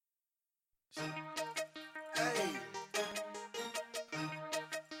Hey.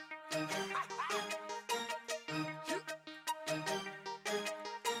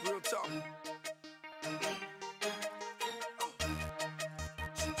 Real talk.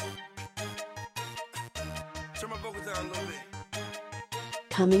 Turn my vocals down a little bit.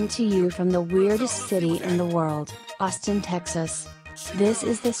 Coming to you from the weirdest city in the world, Austin, Texas. This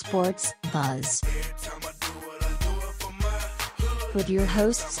is the Sports Buzz. With your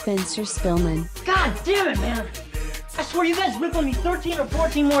host Spencer Spillman. God damn it, man! I swear you guys rip on me 13 or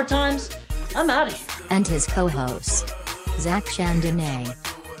 14 more times, I'm out of here. And his co-host, Zach Chandonnet.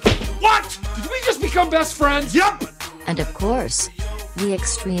 What? Did we just become best friends? Yep! And of course, the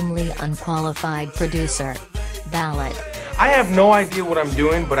extremely unqualified producer, Ballad. I have no idea what I'm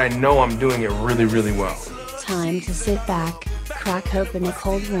doing, but I know I'm doing it really, really well. Time to sit back, crack open a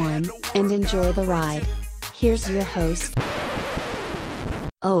cold one, and enjoy the ride. Here's your host.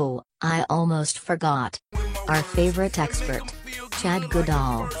 Oh, I almost forgot. Our favorite expert, Chad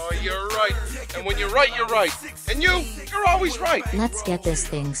Goodall. Oh, you're right. And when you're right, you're right. And you're always right. Let's get this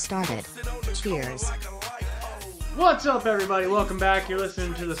thing started. Cheers. What's up, everybody? Welcome back. You're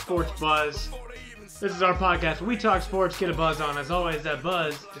listening to the Sports Buzz. This is our podcast. We talk sports, get a buzz on. As always, that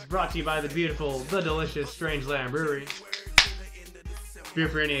buzz is brought to you by the beautiful, the delicious Strange Land Brewery. Beer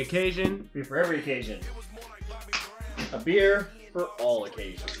for any occasion. Beer for every occasion. A beer for all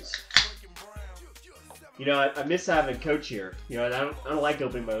occasions. You know, I miss having Coach here. You know, I don't like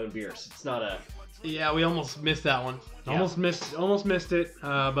opening my own beers. It's not a... Yeah, we almost missed that one. Yeah. Almost missed it.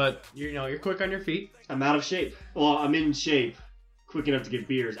 But you're quick on your feet. I'm out of shape. Well, I'm in shape, quick enough to get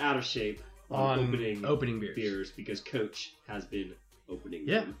beers. Out of shape on opening beers. because Coach has been opening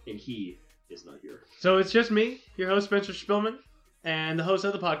Yeah. them, and he is not here. So it's just me, your host Spencer Spillman, and the host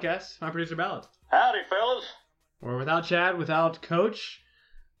of the podcast, my producer Ballad. Howdy, fellas. We're without Chad, without Coach.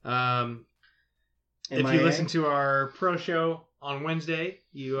 If you MIA? listen to our pro show on Wednesday,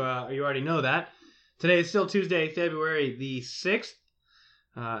 you already know that. Today is still Tuesday, February the 6th.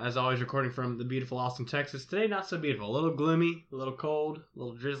 As always, recording from the beautiful Austin, Texas. Today, not so beautiful. A little gloomy, a little cold, a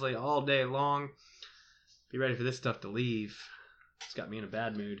little drizzly all day long. Be ready for this stuff to leave. It's got me in a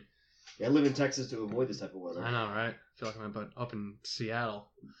bad mood. Yeah, I live in Texas to avoid this type of weather. I know, right? I feel like I'm up in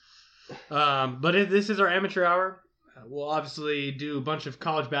Seattle. But this is our amateur hour. We'll obviously do a bunch of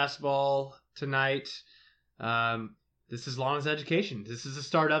college basketball tonight. This is Lana's education. This is the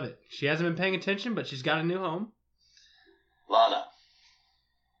start of it. She hasn't been paying attention, but she's got a new home. Lana.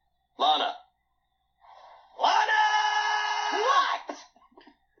 What?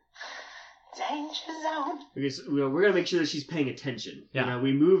 Danger zone. Because we're going to make sure that she's paying attention. Yeah. You know,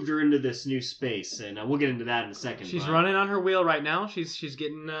 we moved her into this new space, and we'll get into that in a second. She's but- running on her wheel right now. She's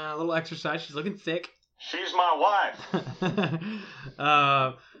getting a little exercise. She's looking thick. She's my wife.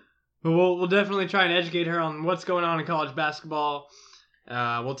 But we'll definitely try and educate her on what's going on in college basketball.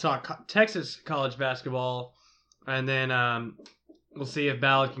 We'll talk Texas college basketball, and then we'll see if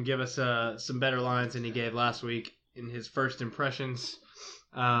Ballard can give us some better lines than he gave last week in his first impressions.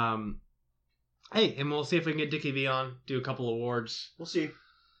 Hey, and we'll see if we can get Dickie V on, do a couple awards. We'll see.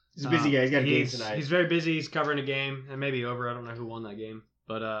 He's a busy guy. He's got a game tonight. He's very busy. He's covering a game, and maybe over. I don't know who won that game.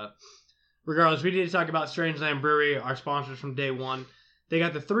 But regardless, we need to talk about Strangeland Brewery, our sponsors from day one. They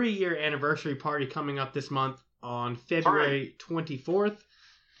got the 3-year anniversary party coming up this month on February 24th.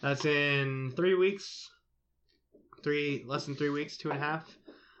 That's in 3 weeks. Less than 3 weeks, 2.5.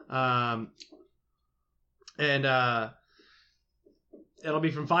 And it'll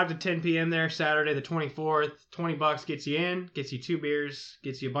be from 5 to 10 p.m. there, Saturday the 24th. $20 gets you in, gets you 2 beers,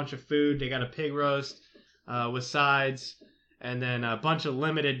 gets you a bunch of food. They got a pig roast with sides, and then a bunch of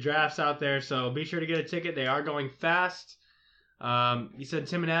limited drafts out there. So be sure to get a ticket. They are going fast. You said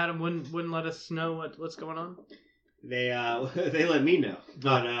Tim and Adam wouldn't let us know what's going on? They let me know.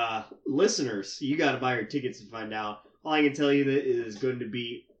 But listeners, you got to buy your tickets to find out. All I can tell you that is going to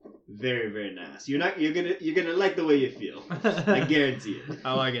be very, very nice. You're gonna like the way you feel. I guarantee it.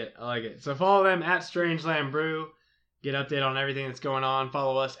 I like it. So follow them at Strangeland Brew. Get update on everything that's going on.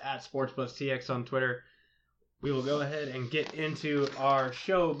 Follow us at SportsBuzzTX on Twitter. We will go ahead and get into our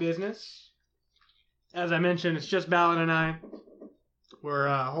show business. As I mentioned, it's just Ballard and I. We're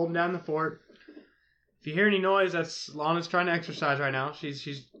holding down the fort. If you hear any noise, that's Lana's trying to exercise right now.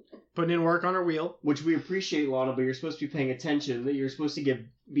 She's putting in work on her wheel. Which we appreciate, Lana, but you're supposed to be paying attention. That you're supposed to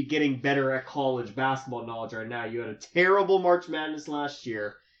be getting better at college basketball knowledge right now. You had a terrible March Madness last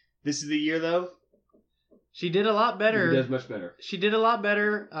year. This is the year, though. She did a lot better. She does much better. She did a lot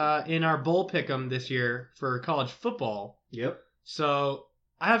better in our bowl pick'em this year for college football. Yep. So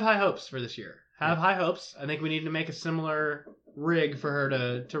I have high hopes for this year. High hopes. I think we need to make a similar rig for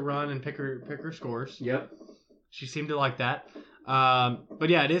her to run and pick her scores. Yep. She seemed to like that. But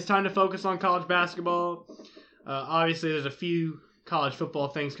yeah, it is time to focus on college basketball. Obviously, there's a few college football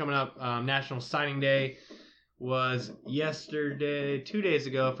things coming up. National Signing Day was yesterday, 2 days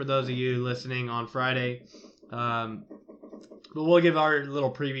ago, for those of you listening on Friday. But we'll give our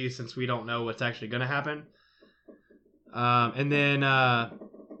little preview since we don't know what's actually going to happen. And then,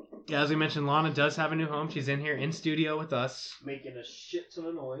 as we mentioned, Lana does have a new home. She's in here in studio with us. Making a shit ton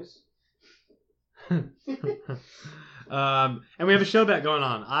of noise. And we have a show bet going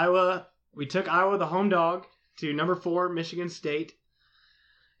on. Iowa. We took Iowa, the home dog, to number 4, Michigan State.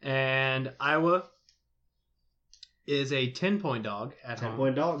 And Iowa is a 10-point dog at home.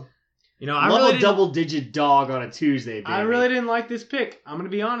 10-point dog. You know, I Love really a double-digit dog on a Tuesday, baby. I really didn't like this pick. I'm going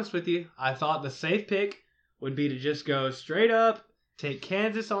to be honest with you. I thought the safe pick would be to just go straight up, take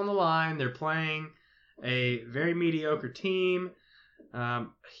Kansas on the line. They're playing a very mediocre team.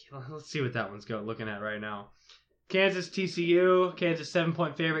 Let's see what that one's looking at right now. Kansas, TCU. Kansas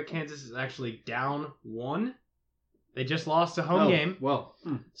 7-point favorite. Kansas is actually down 1. They just lost a home game. Well.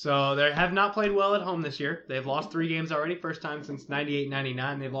 So they have not played well at home this year. They've lost 3 games already. First time since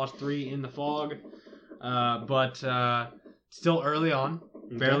 98-99. They've lost 3 in the fog. But still early on.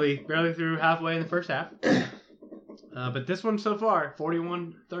 Okay. Barely through halfway in the first half. But this one so far,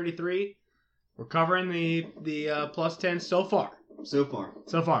 41-33. We're covering the plus 10 so far. So far.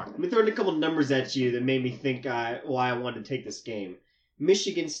 Let me throw in a couple numbers at you that made me think why I wanted to take this game.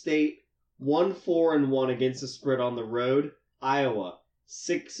 Michigan State 1-4-1 against the spread on the road. Iowa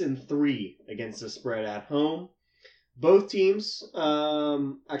 6-3 against the spread at home. Both teams,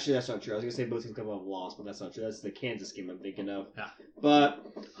 actually that's not true. I was gonna say both teams come off a loss, but that's not true. That's the Kansas game I'm thinking of. Yeah. But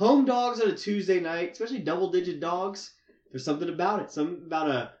home dogs on a Tuesday night, especially double-digit dogs, there's something about it. Something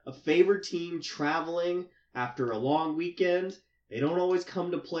about a favored team traveling after a long weekend. They don't always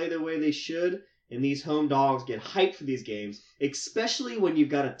come to play the way they should, and these home dogs get hyped for these games, especially when you've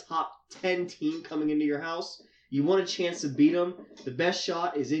got a top 10 team coming into your house. You want a chance to beat them. The best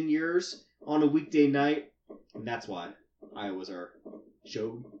shot is in yours on a weekday night, and that's why Iowa's our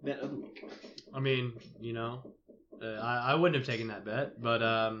show bet of the week. I mean, you know, I wouldn't have taken that bet, but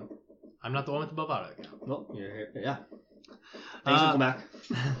I'm not the one with the bow out of the cow. Well, yeah. Thanks, Uncle Mac.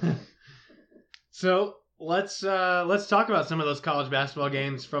 So let's talk about some of those college basketball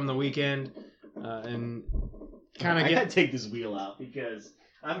games from the weekend, and kind of I gotta take this wheel out because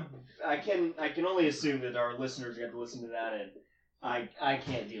I can only assume that our listeners have to listen to that, and I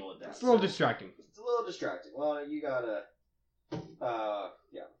can't deal with that. It's a little distracting. It's a little distracting. Well, you gotta,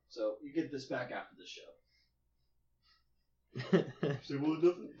 yeah. So you get this back after the show. So, well,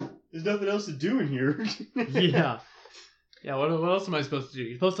 there's nothing else to do in here. Yeah. Yeah, what else am I supposed to do?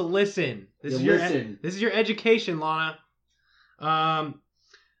 You're supposed to listen. This is your education, Lana.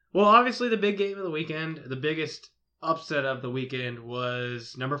 Well, obviously the big game of the weekend, the biggest upset of the weekend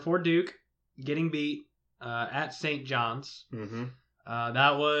was number 4 Duke getting beat at St. John's. Mm-hmm.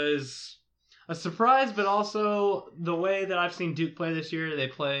 That was a surprise, but also the way that I've seen Duke play this year. They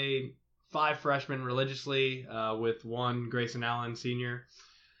play 5 freshmen religiously with 1 Grayson Allen senior.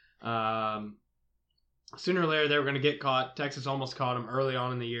 Sooner or later, they were going to get caught. Texas almost caught them early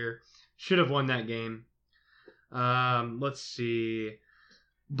on in the year. Should have won that game. Let's see.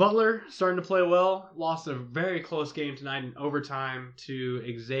 Butler starting to play well. Lost a very close game tonight in overtime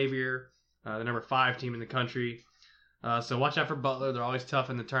to Xavier, the number 5 team in the country. So watch out for Butler. They're always tough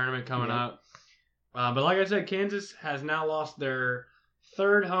in the tournament coming up. But like I said, Kansas has now lost their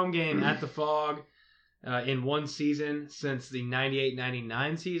 3rd home game at the Fog in one season since the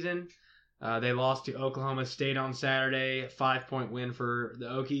 98-99 season. They lost to Oklahoma State on Saturday, a 5-point win for the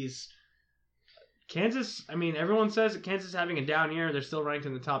Okies. Kansas, I mean, everyone says that Kansas is having a down year. They're still ranked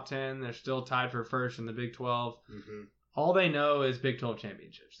in the top 10. They're still tied for first in the Big 12. Mm-hmm. All they know is Big 12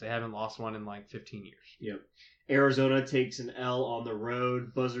 championships. They haven't lost one in like 15 years. Yep. Arizona takes an L on the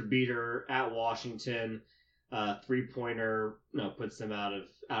road. Buzzer beater at Washington. 3-pointer puts them out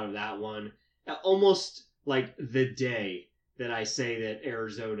of that one. Almost like the day that I say that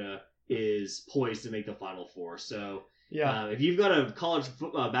Arizona is poised to make the Final Four. So yeah, if you've got a college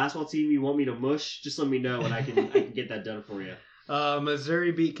basketball team you want me to mush, just let me know and I can get that done for you.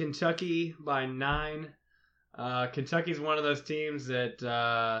 Missouri beat Kentucky by 9. Kentucky's one of those teams that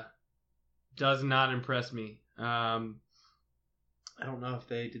does not impress me. I don't know if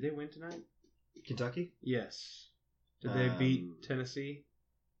did they win tonight? Kentucky? Yes. Did they beat Tennessee?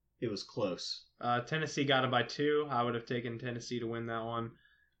 It was close. Tennessee got it by 2. I would have taken Tennessee to win that one.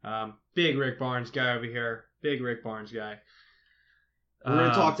 Big Rick Barnes guy over here. Big Rick Barnes guy. We're going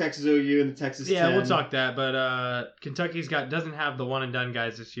to talk Texas OU and the Texas 10. We'll talk that. But Kentucky's doesn't have the one and done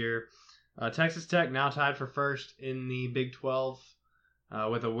guys this year. Texas Tech now tied for first in the Big 12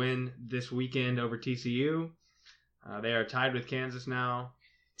 with a win this weekend over TCU. They are tied with Kansas now.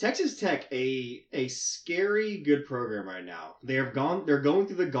 Texas Tech, a scary good program right now. They're going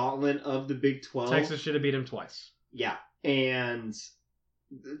through the gauntlet of the Big 12. Texas should have beat them twice. Yeah, and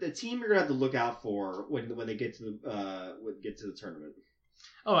the team you're gonna have to look out for when they get to the tournament.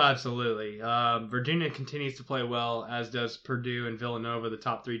 Oh, absolutely. Virginia continues to play well, as does Purdue and Villanova, the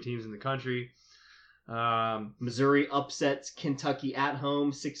top 3 teams in the country. Missouri upsets Kentucky at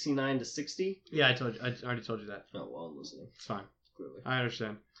home, 69-60. Yeah, I already told you that. Oh well, I'm listening. It's fine. Clearly. I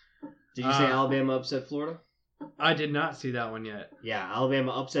understand. Did you say Alabama upset Florida? I did not see that one yet. Yeah,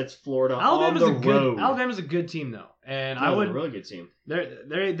 Alabama upsets Florida on the road. Alabama's a good team though, and I would a really good team.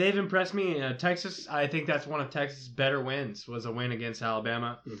 They've impressed me. Texas, I think that's one of Texas' better wins. Was a win against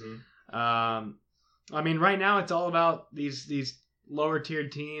Alabama. Mm-hmm. I mean, right now it's all about these lower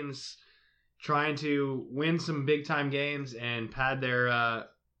tiered teams trying to win some big time games and pad their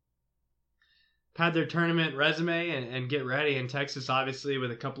tournament resume and get ready. And Texas, obviously,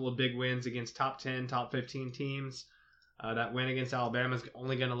 with a couple of big wins against top 10, top 15 teams. That win against Alabama is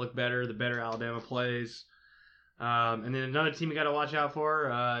only going to look better the better Alabama plays. And then another team you got to watch out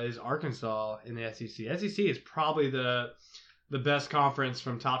for is Arkansas in the SEC. SEC is probably the best conference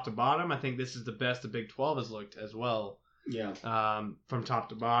from top to bottom. I think this is the best the Big 12 has looked as well. Yeah. From top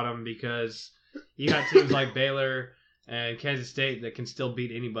to bottom, because you got teams like Baylor and Kansas State that can still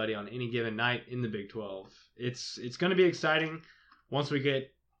beat anybody on any given night in the Big 12. It's going to be exciting once we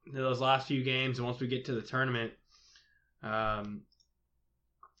get to those last few games and once we get to the tournament. Anything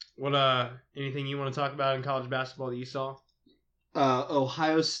you want to talk about in college basketball that you saw?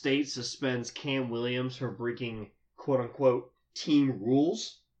 Ohio State suspends Cam Williams for breaking quote-unquote team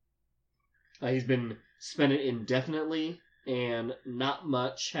rules. He's been suspended indefinitely, and not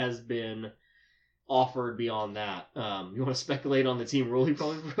much has been offered beyond that. You want to speculate on the team rule he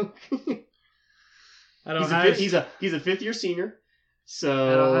probably broke? He's a fifth-year senior.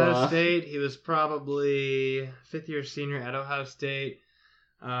 So at Ohio State, he was probably fifth-year senior at Ohio State.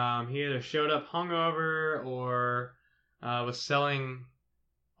 He either showed up hungover or was selling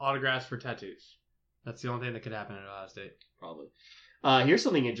autographs for tattoos. That's the only thing that could happen at Ohio State. Probably. Here's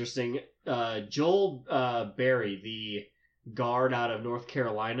something interesting. Joel Berry, the guard out of North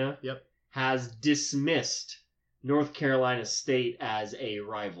Carolina, has dismissed North Carolina State as a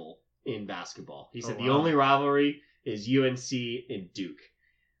rival in basketball. He said the only rivalry is UNC and Duke.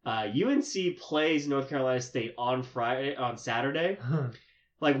 UNC plays North Carolina State on Saturday.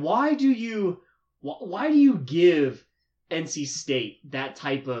 Like, why do you give NC State that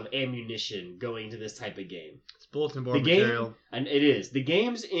type of ammunition going to this type of game? It's bulletin board material. And it is. The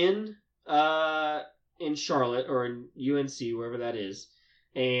game's in Charlotte or in UNC, wherever that is.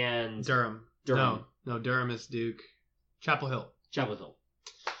 And Durham. No, Durham is Duke. Chapel Hill.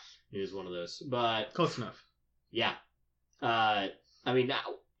 It is one of those. But close enough. Yeah. I mean,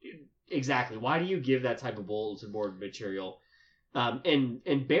 exactly. Why do you give that type of bulletin board material?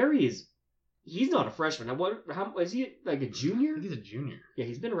 And Barry he's not a freshman. How is he, like a junior? I think he's a junior. Yeah,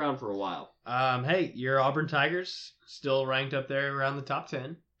 he's been around for a while. Hey, your Auburn Tigers still ranked up there around the top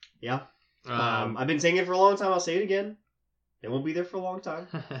 10. Yeah. I've been saying it for a long time. I'll say it again. They won't be there for a long time.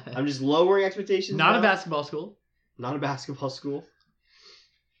 I'm just lowering expectations. Not a basketball school. Not a basketball school.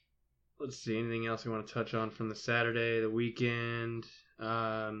 Let's see. Anything else we want to touch on from the Saturday, the weekend?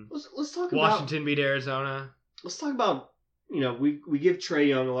 Let's talk Washington beat Arizona. Let's talk about, we give Trae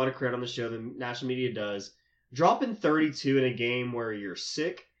Young a lot of credit on the show. The national media does. Dropping 32 in a game where you're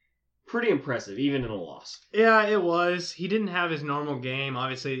sick, pretty impressive, even in a loss. Yeah, it was. He didn't have his normal game.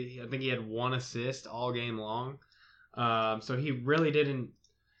 Obviously, I think he had 1 assist all game long. So he really didn't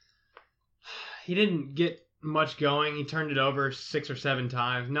get much going. He turned it over 6 or 7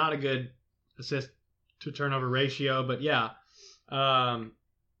 times. Not a good assist to turnover ratio, but yeah. That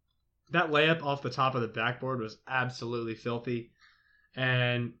layup off the top of the backboard was absolutely filthy.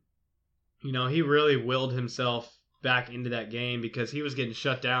 And, he really willed himself back into that game because he was getting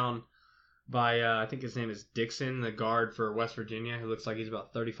shut down by, I think his name is Dixon, the guard for West Virginia, who looks like he's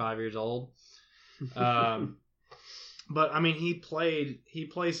about 35 years old. But, I mean, he played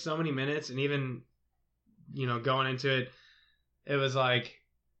so many minutes, and even, going into it, it was like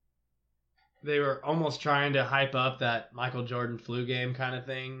they were almost trying to hype up that Michael Jordan flu game kind of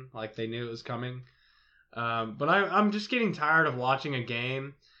thing, like they knew it was coming. But I'm just getting tired of watching a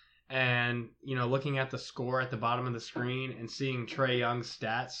game and, looking at the score at the bottom of the screen and seeing Trae Young's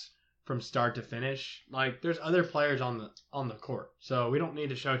stats from start to finish. Like, there's other players on the court, so we don't need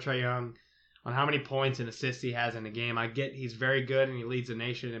to show Trae Young on how many points and assists he has in a game. I get he's very good and he leads the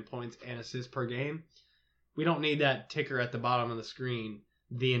nation in points and assists per game. We don't need that ticker at the bottom of the screen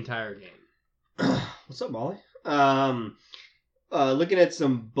the entire game. What's up, Molly? Looking at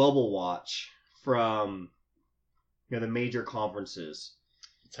some bubble watch from the major conferences.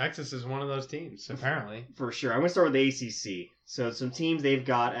 Texas is one of those teams, apparently. For sure. I'm going to start with the ACC. So some teams they've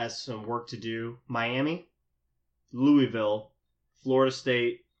got as some work to do. Miami, Louisville, Florida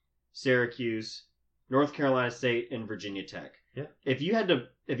State, Syracuse, North Carolina State, and Virginia Tech. Yeah. If you had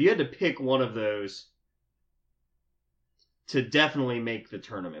to pick one of those to definitely make the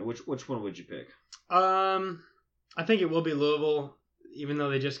tournament, which one would you pick? I think it will be Louisville, even though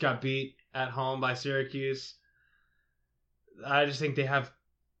they just got beat at home by Syracuse. I just think they have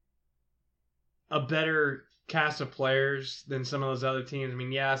a better cast of players than some of those other teams. I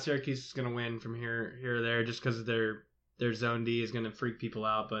mean, yeah, Syracuse is going to win from here or there just because their zone D is going to freak people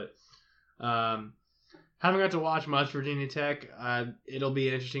out. But haven't got to watch much Virginia Tech. It'll be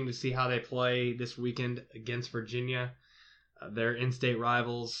interesting to see how they play this weekend against Virginia. They're in-state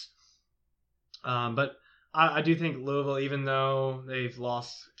rivals. But I do think Louisville, even though they've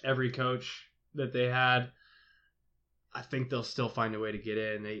lost every coach that they had, I think they'll still find a way to get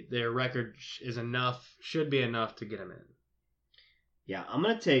in. Their record should be enough to get them in. Yeah, I'm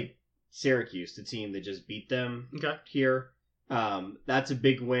going to take Syracuse, the team that just beat them here. That's a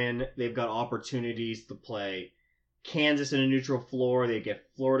big win. They've got opportunities to play Kansas in a neutral floor. They get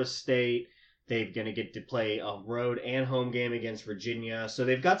Florida State. They're going to get to play a road and home game against Virginia. So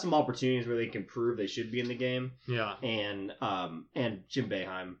they've got some opportunities where they can prove they should be in the game. Yeah. And Jim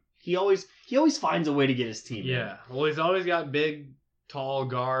Boeheim, he always finds a way to get his team in. Yeah. Well, he's always got big, tall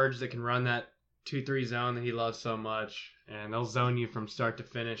guards that can run that 2-3 zone that he loves so much, and they'll zone you from start to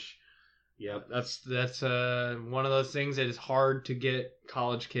finish. Yep. That's one of those things that is hard to get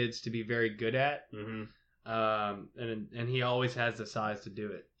college kids to be very good at. Mm-hmm. And he always has the size to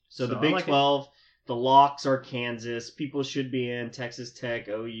do it. So the Big 12, the locks are Kansas. People should be in Texas Tech,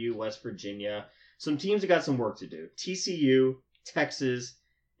 OU, West Virginia. Some teams have got some work to do. TCU, Texas,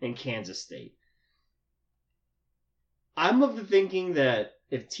 and Kansas State. I'm of the thinking that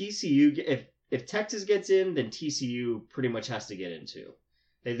if Texas gets in, then TCU pretty much has to get in too.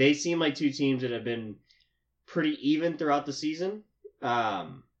 They seem like two teams that have been pretty even throughout the season.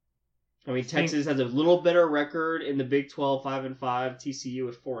 I mean, Texas has a little better record in the Big 12, 5-5. TCU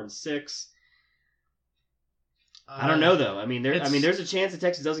is 4-6. I don't know though. I mean, there's a chance that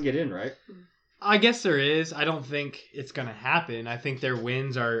Texas doesn't get in, right? I guess there is. I don't think it's going to happen. I think their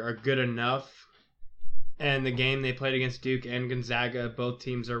wins are good enough. And the game they played against Duke and Gonzaga, both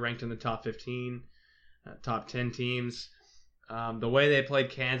teams are ranked in the top 15, top 10 teams. The way they played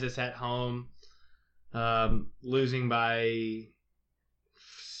Kansas at home, losing by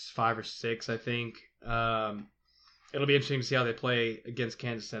 5 or 6, I think. It'll be interesting to see how they play against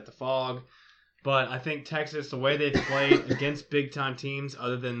Kansas at the Fog. But I think Texas, the way they've played against big-time teams,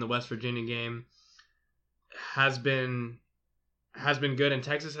 other than the West Virginia game, has been good. And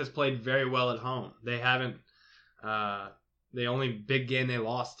Texas has played very well at home. They haven't. The only big game they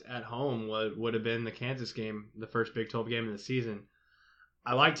lost at home would have been the Kansas game, the first Big 12 game of the season.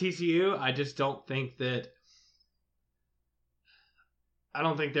 I like TCU. I just don't think that. I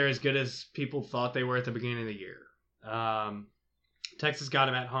don't think they're as good as people thought they were at the beginning of the year. Texas got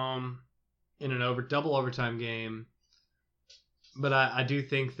them at home in an double overtime game, but I do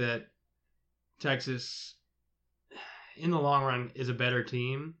think that Texas, in the long run, is a better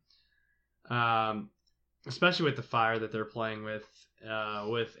team, especially with the fire that they're playing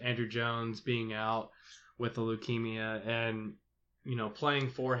with Andrew Jones being out with the leukemia, and playing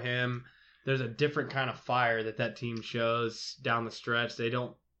for him. There's a different kind of fire that team shows down the stretch. They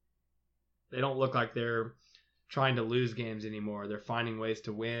don't look like they're trying to lose games anymore. They're finding ways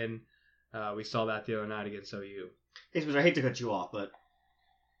to win. We saw that the other night against OU. Hey, I hate to cut you off, but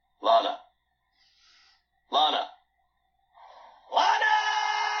Lana. What?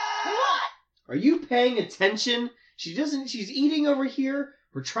 Are you paying attention? She's eating over here.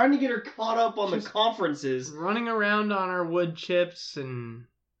 We're trying to get her caught up on the conferences. Running around on our wood chips and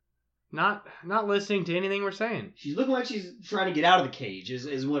not listening to anything we're saying. She's looking like she's trying to get out of the cage,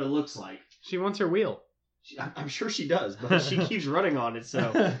 is what it looks like. She wants her wheel. I'm sure she does, but she keeps running on it,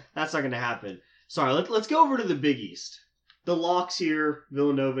 so that's not going to happen. Sorry, let's go over to the Big East. The locks here,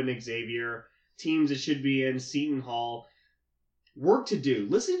 Villanova and Xavier. Teams that should be in, Seton Hall. Work to do.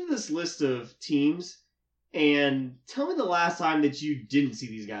 Listen to this list of teams and tell me the last time that you didn't see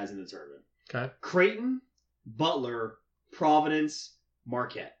these guys in the tournament. Okay. Creighton, Butler, Providence,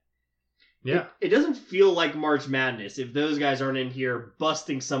 Marquette. Yeah. It doesn't feel like March Madness if those guys aren't in here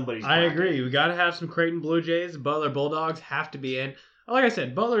busting somebody's I bracket. agree. We got to have some Creighton Blue Jays. Butler Bulldogs have to be in. Like I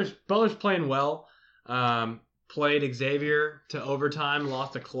said, Butler's playing well. Played Xavier to overtime,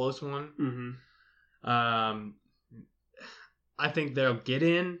 lost a close one. Mm-hmm. I think they'll get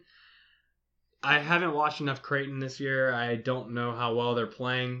in. I haven't watched enough Creighton this year. I don't know how well they're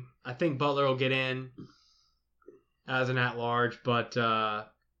playing. I think Butler will get in as an at-large, but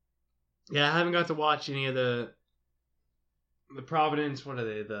yeah, I haven't got to watch any of the Providence. What are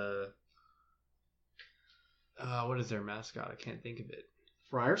they? What is their mascot? I can't think of it.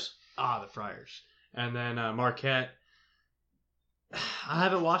 Friars? The Friars. And then Marquette. I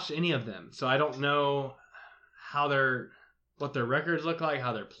haven't watched any of them, so I don't know what their records look like,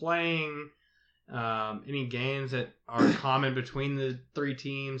 how they're playing, any games that are common between the three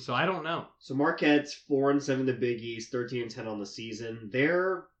teams. So I don't know. So Marquette's 4-7 in the Big East, 13-10 on the season.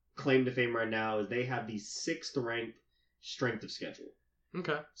 Their claim to fame right now is they have the 6th ranked strength of schedule.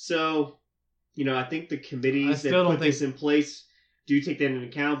 Okay. So, I think the committees that still don't put this in place do take that into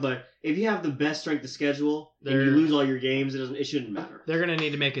account. But if you have the best strength of schedule and you lose all your games, it shouldn't matter. They're going to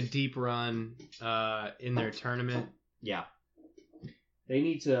need to make a deep run in their tournament. Yeah. They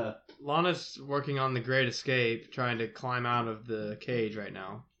need to... Lana's working on the Great Escape, trying to climb out of the cage right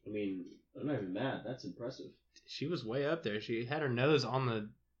now. I mean, I'm not even mad. That's impressive. She was way up there. She had her nose on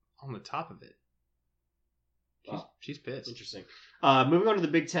the top of it. She's pissed. Interesting. Moving on to the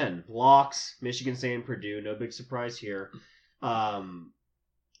Big Ten. Locks, Michigan State and Purdue. No big surprise here. Some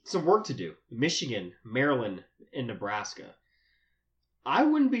work to do. Michigan, Maryland, and Nebraska. I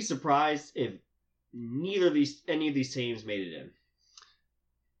wouldn't be surprised if any of these teams made it in.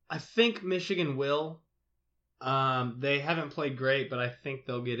 I think Michigan will. They haven't played great, but I think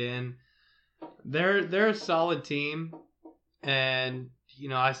they'll get in. They're a solid team, and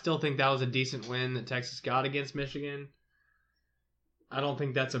I still think that was a decent win that Texas got against Michigan. I don't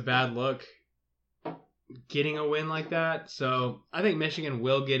think that's a bad look, getting a win like that. So I think Michigan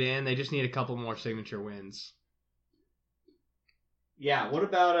will get in. They just need a couple more signature wins. Yeah. What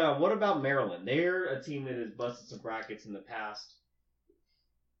about Maryland? They're a team that has busted some brackets in the past.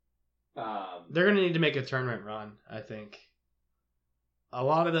 They're going to need to make a tournament run, I think. A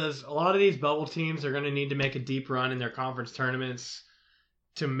lot of these bubble teams are going to need to make a deep run in their conference tournaments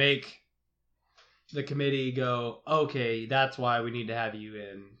to make the committee go, okay, that's why we need to have you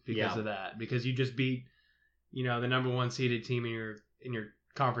in because of that. Because you just beat, the number 1 seeded team in your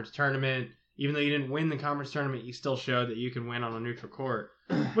conference tournament. Even though you didn't win the conference tournament, you still showed that you can win on a neutral court,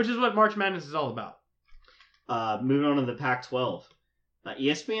 which is what March Madness is all about. Moving on to the Pac-12.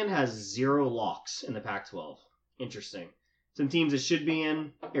 ESPN has 0 locks in the Pac-12. Interesting. Some teams that should be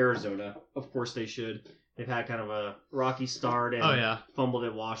in, Arizona. Of course they should. They've had kind of a rocky start and fumbled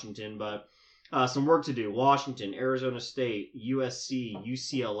at Washington. But some work to do. Washington, Arizona State, USC,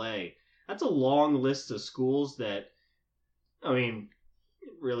 UCLA. That's a long list of schools that,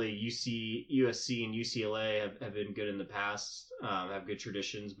 really USC and UCLA have been good in the past, have good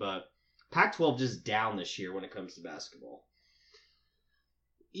traditions. But Pac-12 just down this year when it comes to basketball.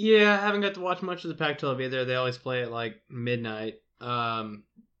 Yeah, I haven't got to watch much of the Pac-12 either. They always play at like midnight.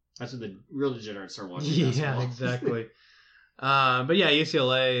 That's when the real degenerates start watching basketball. Yeah, exactly. But yeah,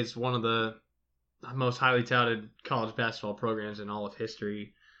 UCLA is one of the most highly touted college basketball programs in all of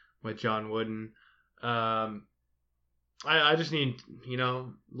history with John Wooden. I just need,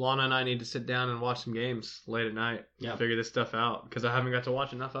 Lana and I need to sit down and watch some games late at night. Yeah. Figure this stuff out because I haven't got to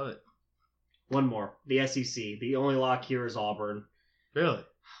watch enough of it. One more. The SEC. The only lock here is Auburn. Really?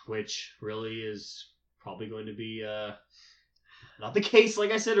 Which really is probably going to be not the case,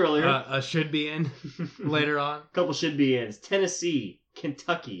 like I said earlier. Should be in later on. A couple should be ins. Tennessee,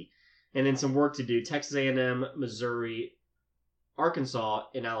 Kentucky, and then some work to do. Texas A&M, Missouri, Arkansas,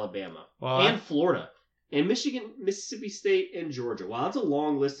 and Alabama. And Florida. And Michigan, Mississippi State, and Georgia. Wow, that's a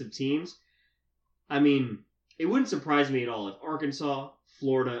long list of teams. It wouldn't surprise me at all if Arkansas,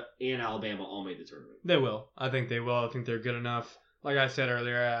 Florida, and Alabama all made the tournament. They will. I think they will. I think they're good enough. Like I said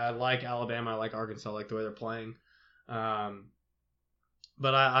earlier, I like Alabama. I like Arkansas. I like the way they're playing.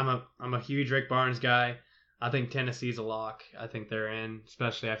 But I'm a huge Rick Barnes guy. I think Tennessee's a lock. I think they're in,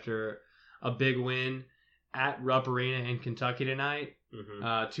 especially after a big win at Rupp Arena in Kentucky tonight.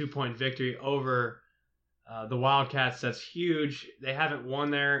 2-point victory over the Wildcats. That's huge. They haven't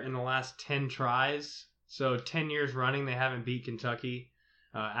won there in the last 10 tries. So 10 years running, they haven't beat Kentucky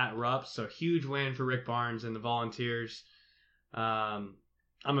at Rupp. So huge win for Rick Barnes and the Volunteers. I'm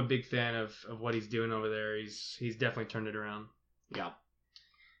a big fan of what he's doing over there. He's definitely turned it around. Yeah.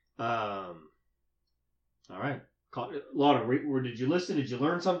 All right. Lana, did you listen? Did you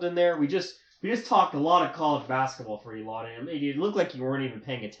learn something there? We just talked a lot of college basketball for you, Lana. And it looked like you weren't even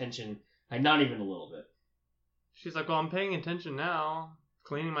paying attention. Like, not even a little bit. She's like, well, I'm paying attention now.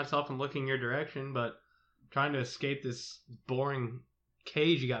 Cleaning myself and looking your direction, but trying to escape this boring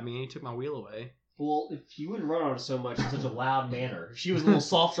cage you got me in. You took my wheel away. Well, if you wouldn't run on her so much in such a loud manner, if she was a little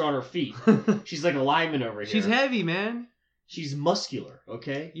softer on her feet. She's like a lineman over here. She's heavy, man. She's muscular,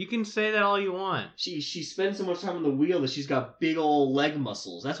 okay? You can say that all you want. She spends so much time on the wheel that she's got big old leg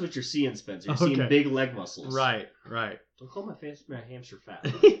muscles. That's what you're seeing, Spencer. You're seeing big leg muscles. Right. Don't call my hamster fat.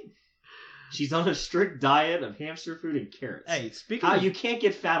 She's on a strict diet of hamster food and carrots. Hey, you can't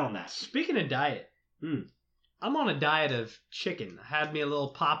get fat on that. Speaking of diet, I'm on a diet of chicken. I had me a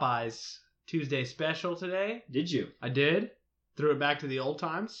little Popeyes Tuesday special today. Did you? I did. Threw it back to the old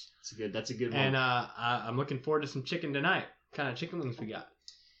times. That's a good one. And I'm looking forward to some chicken tonight. What kind of chicken wings we got?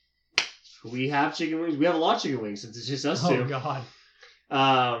 We have chicken wings. We have a lot of chicken wings since it's just us two. Oh, God.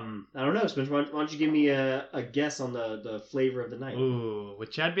 I don't know, Spencer. Why don't you give me a guess on the flavor of the night? Ooh,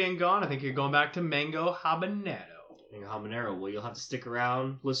 with Chad being gone, I think you're going back to mango habanero. Mango habanero. Well, you'll have to stick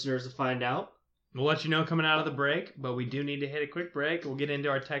around, listeners, to find out. We'll let you know coming out of the break, but we do need to hit a quick break. We'll get into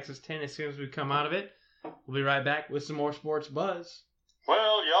our Texas 10 as soon as we come out of it. We'll be right back with some more sports buzz.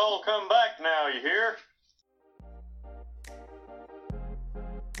 Well, y'all come back now, you hear?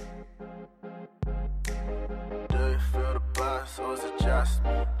 Do you feel the buzz, or is it just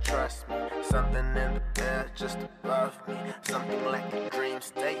me? Trust me, something in the air just above me. Something like a dream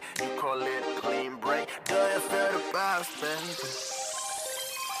state, you call it a clean break. Do you feel the buzz, baby?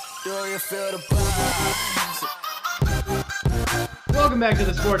 Do you feel the buzz? Welcome back to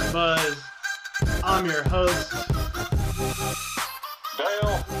the Sports Buzz. I'm your host,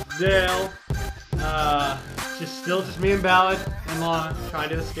 Dale. Just me and Ballard and Lana trying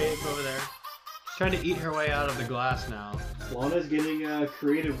to escape over there. Trying to eat her way out of the glass now. Lana's getting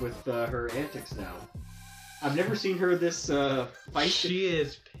creative with her antics now. I've never seen her this feisty. She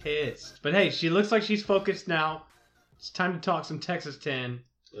is pissed. But hey, she looks like she's focused now. It's time to talk some Texas 10.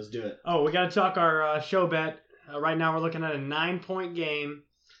 Let's do it. Oh, we got to talk our show bet. Right now we're looking at a 9-point game.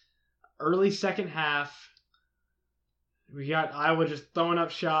 Early second half. We got Iowa just throwing up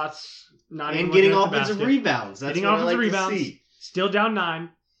shots. Not and even getting looking at the offensive basket. rebounds. That's getting what offensive I like rebounds. to see. Still down 9.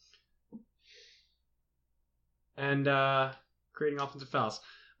 And creating offensive fouls.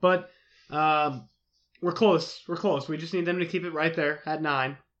 But we're close. We're close. We just need them to keep it right there at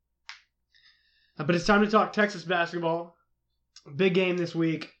 9. But it's time to talk Texas basketball. Big game this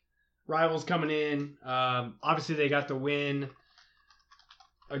week. Rivals coming in. Obviously, they got the win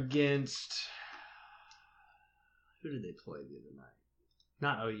against... Who did they play the other night?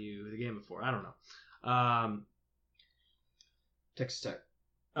 Not OU. The game before. I don't know. Texas Tech.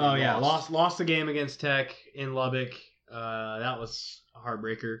 Oh, yeah. Lost the game against Tech in Lubbock. That was a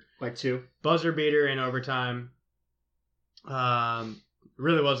heartbreaker. By 2. Buzzer beater in overtime.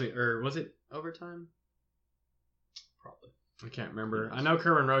 Really was it? Or was it overtime? Probably. I can't remember. I know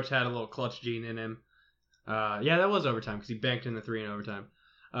Kerwin Roach had a little clutch gene in him. Yeah, that was overtime because he banked in the 3 in overtime.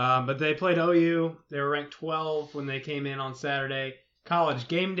 But they played OU. They were ranked 12 when they came in on Saturday. College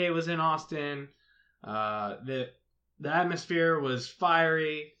game day was in Austin. The atmosphere was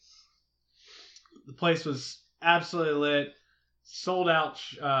fiery. The place was absolutely lit. Sold out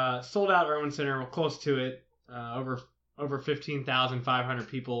Irwin Center. We're close to it. Over 15,500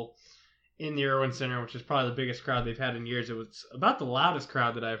 people in the Irwin Center, which is probably the biggest crowd they've had in years. It was about the loudest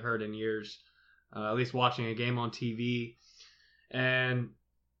crowd that I've heard in years, at least watching a game on TV. And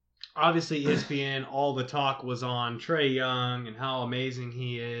obviously ESPN, all the talk was on Trae Young and how amazing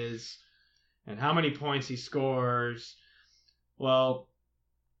he is and how many points he scores. Well,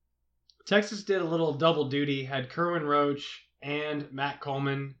 Texas did a little double duty, had Kerwin Roach and Matt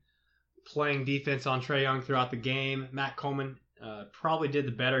Coleman playing defense on Trae Young throughout the game. Matt Coleman probably did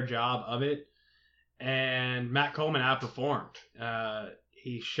the better job of it, and Matt Coleman outperformed.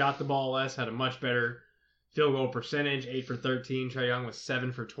 He shot the ball less, had a much better field goal percentage, 8 for 13. Trae Young was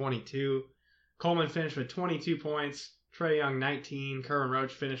 7 for 22. Coleman finished with 22 points. Trae Young 19. Kerwin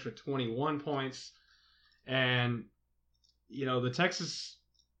Roach finished with 21 points. And, you know, the Texas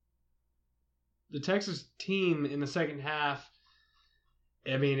team in the second half,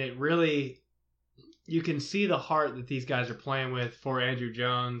 I mean, it really, you can see the heart that these guys are playing with for Andrew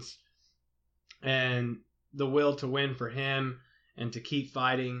Jones and the will to win for him and to keep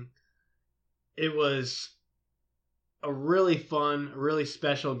fighting. It was a really fun, really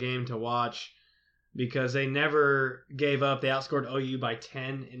special game to watch because they never gave up. They outscored OU by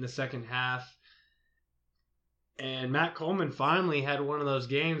 10 in the second half. And Matt Coleman finally had one of those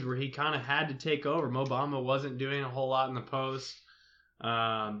games where he kind of had to take over. Mo Bamba wasn't doing a whole lot in the post.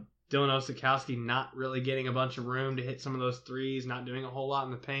 Dylan Osikowski not really getting a bunch of room to hit some of those threes, not doing a whole lot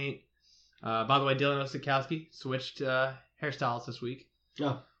in the paint. By the way, Dylan Osikowski switched hairstyles this week.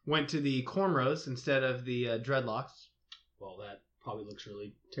 Oh. Went to the cornrows instead of the dreadlocks. Well, that probably looks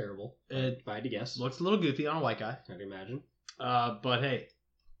really terrible. It if I had to guess. Looks a little goofy on a white guy. I can imagine. But hey,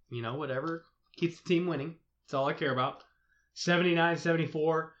 whatever keeps the team winning. That's all I care about.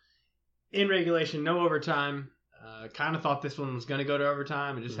 79-74 in regulation, no overtime. Kind of thought this one was going to go to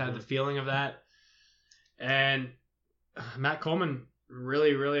overtime. I just had the feeling of that. And Matt Coleman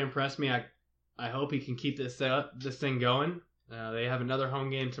really, really impressed me. I hope he can keep this thing going. They have another home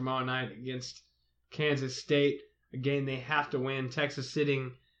game tomorrow night against Kansas State. A game they have to win. Texas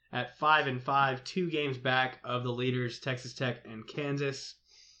sitting at 5-5, 2 games back of the leaders, Texas Tech and Kansas.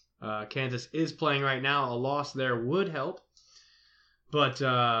 Kansas is playing right now. A loss there would help. But,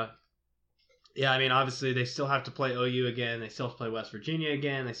 obviously they still have to play OU again. They still have to play West Virginia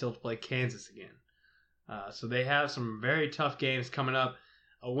again. They still have to play Kansas again. So they have some very tough games coming up.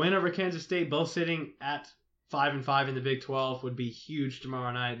 A win over Kansas State, both sitting at 5-5 in the Big 12, would be huge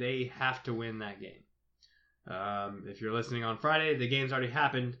tomorrow night. They have to win that game. If you're listening on Friday, the game's already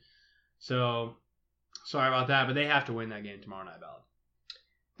happened. So, sorry about that, but they have to win that game tomorrow night,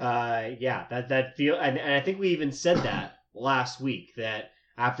 Ballard. That feel, and I think we even said that last week, that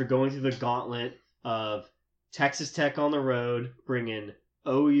after going through the gauntlet of Texas Tech on the road, bringing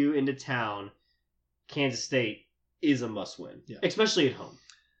OU into town, Kansas State is a must-win, especially at home.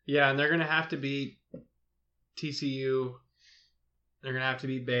 Yeah, and they're going to have to beat TCU. They're going to have to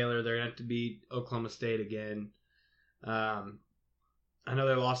beat Baylor. They're going to have to beat Oklahoma State again. I know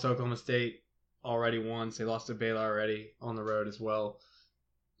they lost to Oklahoma State already once. They lost to Baylor already on the road as well.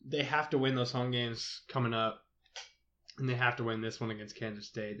 They have to win those home games coming up, and they have to win this one against Kansas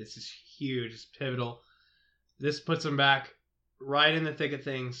State. This is huge. It's pivotal. This puts them back right in the thick of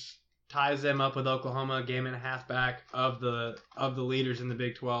things, ties them up with Oklahoma, a game and a half back of the leaders in the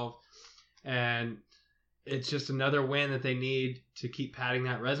Big 12, and it's just another win that they need to keep padding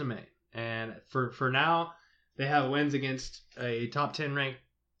that resume. And for now, they have wins against a top 10 ranked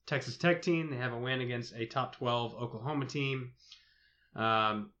Texas Tech team. They have a win against a top 12 Oklahoma team.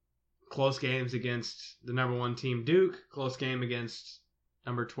 Close games against the number 1 team Duke. Close game against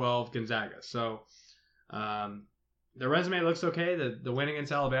number 12 Gonzaga. So the resume looks okay. The win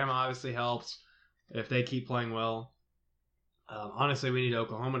against Alabama obviously helps if they keep playing well. Honestly, we need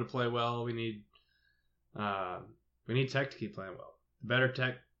Oklahoma to play well. We need Tech to keep playing well. The better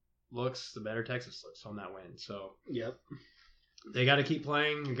Tech looks, the better Texas looks on that win. So yep, they got to keep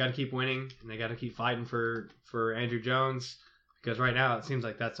playing. They got to keep winning, and they got to keep fighting for Andrew Jones, because right now it seems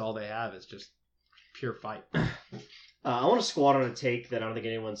like that's all they have is just pure fight. I want to squat on a take that I don't think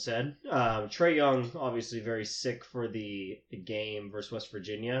anyone said. Trae Young obviously very sick for the game versus West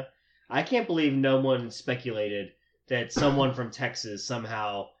Virginia. I can't believe no one speculated that someone from Texas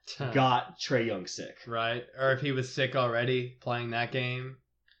somehow got Trae Young sick. Right. Or if he was sick already playing that game.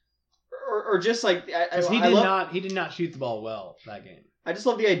 Or just like... Because he did not shoot the ball well that game. I just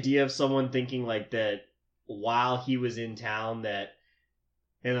love the idea of someone thinking like that while he was in town, that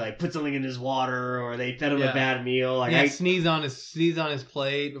they like put something in his water or they fed him a bad meal. Like sneeze on his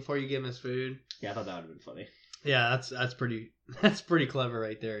plate before you give him his food. Yeah, I thought that would have been funny. Yeah, that's pretty clever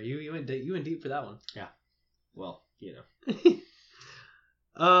right there. You went deep for that one. Yeah. Well, you know.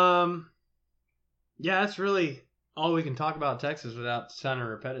 Yeah, that's really all we can talk about Texas without sounding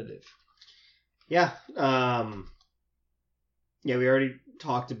repetitive. Yeah. We already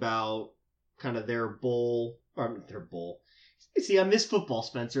talked about kind of their bowl. See, I miss football,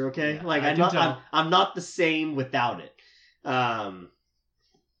 Spencer, okay? Yeah, like I'm not the same without it. I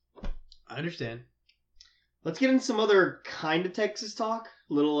understand. Let's get into some other kind of Texas talk.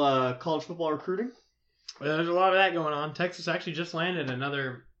 A little college football recruiting. Well, there's a lot of that going on. Texas actually just landed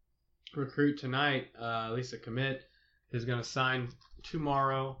another recruit tonight. At least a commit is going to sign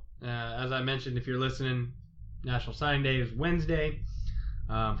tomorrow. As I mentioned, if you're listening, National Signing Day is Wednesday.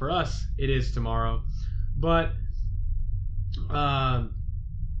 For us, it is tomorrow. But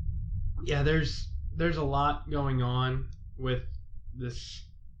there's a lot going on with this.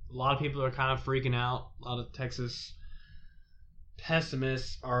 A lot of people are kind of freaking out. A lot of Texas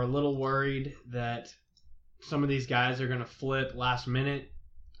pessimists are a little worried that some of these guys are going to flip last minute.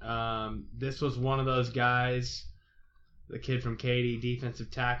 This was one of those guys, the kid from Katy, defensive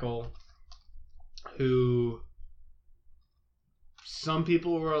tackle, who some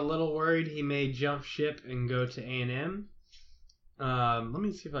people were a little worried he may jump ship and go to A&M. Let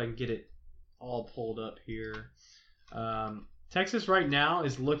me see if I can get it all pulled up here. Texas right now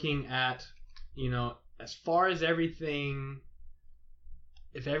is looking at, as far as everything,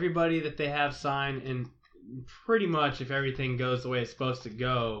 if everybody that they have signed, and pretty much if everything goes the way it's supposed to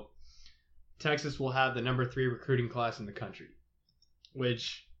go, Texas will have the number 3 recruiting class in the country,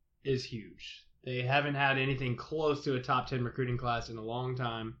 which is huge. They haven't had anything close to a top 10 recruiting class in a long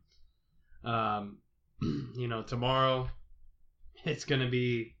time. Tomorrow it's going to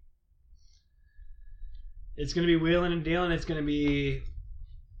be wheeling and dealing. It's going to be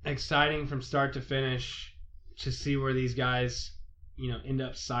exciting from start to finish to see where these guys, end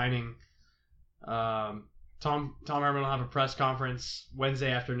up signing. Tom Herman will have a press conference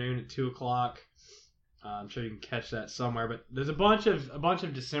Wednesday afternoon at 2:00. I'm sure you can catch that somewhere, but there's a bunch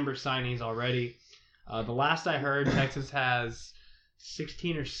of December signings already. The last I heard, Texas has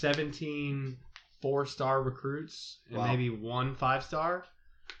 16 or 17 4-star recruits and maybe 1 5-star.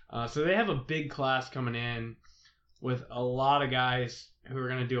 So they have a big class coming in with a lot of guys who are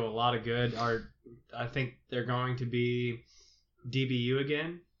going to do a lot of good. I think they're going to be DBU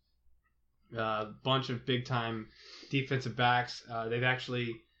again. A bunch of big-time defensive backs. They've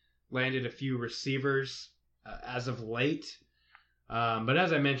actually landed a few receivers as of late. But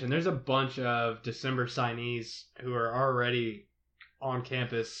as I mentioned, there's a bunch of December signees who are already on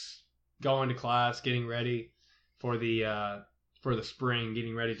campus, going to class, getting ready for the spring,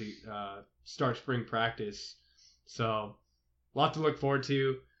 getting ready to start spring practice. So, a lot to look forward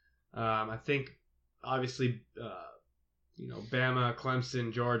to. I think, obviously, Bama,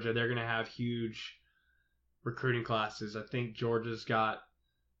 Clemson, Georgia, they're going to have huge recruiting classes. I think Georgia's got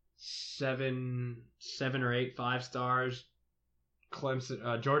 7 or 8 5-stars.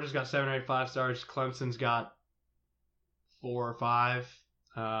 Georgia's got 7 or 8 5-stars. Clemson's got 4 or 5.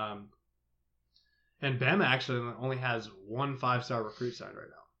 And Bama actually only has 1 5-star recruit signed right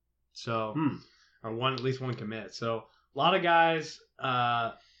now. So, or at least one commit. So, a lot of guys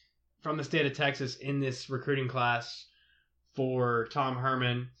from the state of Texas in this recruiting class for Tom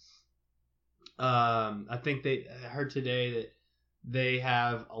Herman. I think I heard today that they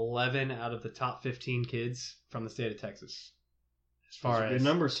have 11 out of the top 15 kids from the state of Texas as far as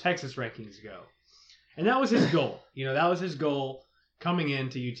numbers Texas rankings go. And that was his goal. That was his goal coming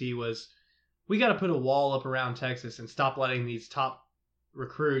into UT was we got to put a wall up around Texas and stop letting these top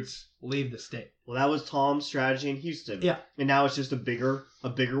recruits leave the state. Well, that was Tom's strategy in Houston. Yeah. And now it's just a bigger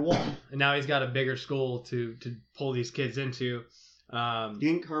wall. And now he's got a bigger school to pull these kids into. Do you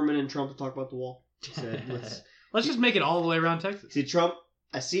think Herman and Trump will talk about the wall? Let's just make it all the way around Texas. See, Trump,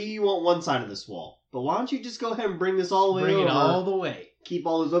 I see you want one side of this wall, but why don't you just go ahead and bring this all the way Bring over? it all the way. Keep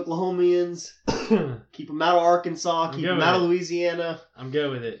all those Oklahomians. Keep them out of Arkansas. Keep them out of Louisiana. I'm good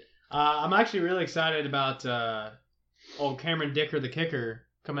with it. I'm actually really excited about old Cameron Dicker, the kicker,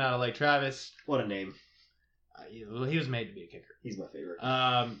 coming out of Lake Travis. What a name. He was made to be a kicker. He's my favorite.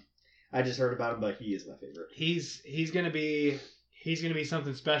 I just heard about him, but he is my favorite. He's gonna be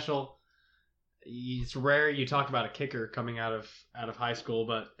something special. It's rare you talk about a kicker coming out of high school,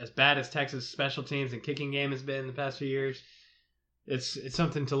 but as bad as Texas special teams and kicking game has been the past few years, it's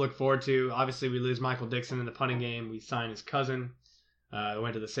something to look forward to. Obviously, we lose Michael Dixon in the punting game. We signed his cousin.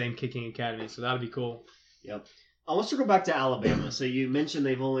 Went to the same kicking academy, so that'll be cool. Yep. I want to go back to Alabama. So you mentioned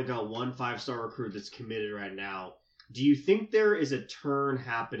they've only got 1 5-star recruit that's committed right now. Do you think there is a turn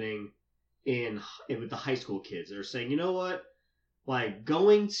happening with the high school kids? They're saying, you know what? Like,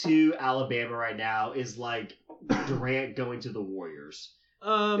 going to Alabama right now is like Durant going to the Warriors.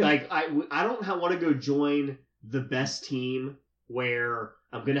 I don't want to go join the best team where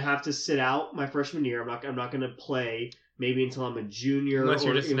I'm going to have to sit out my freshman year. I'm not going to play maybe until I'm a junior. Unless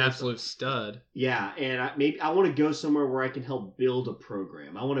you're just an absolute stud. Yeah, and I want to go somewhere where I can help build a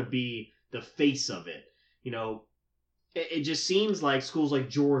program. I want to be the face of it. It just seems like schools like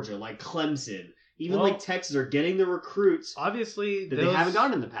Georgia, like Clemson, even like Texas are getting the recruits obviously that they haven't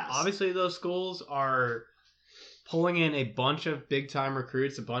gotten in the past. Obviously, those schools are pulling in a bunch of big-time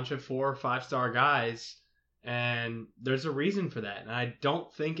recruits, a bunch of 4 or 5-star guys, and there's a reason for that. And I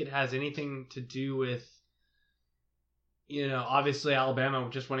don't think it has anything to do with, obviously Alabama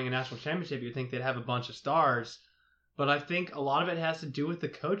just winning a national championship. You'd think they'd have a bunch of stars. But I think a lot of it has to do with the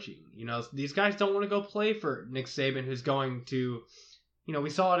coaching. These guys don't want to go play for Nick Saban, who's going to... we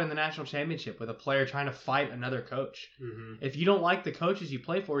saw it in the national championship with a player trying to fight another coach. Mm-hmm. If you don't like the coaches you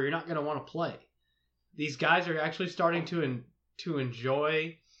play for, you're not going to want to play. These guys are actually starting to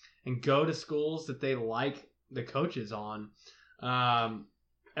enjoy and go to schools that they like the coaches on. And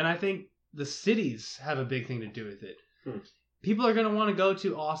I think the cities have a big thing to do with it. People are going to want to go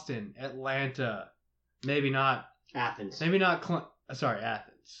to Austin, Atlanta, maybe not Athens. Maybe not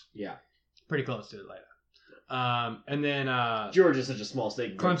Athens. Yeah. Pretty close to Atlanta. And then Georgia's such a small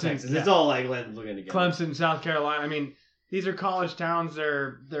state. Clemson, Texas. yeah. It's all like looking together. Clemson, South Carolina. I mean, these are college towns.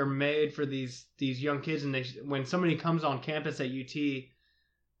 They're made for these young kids, and when somebody comes on campus at UT,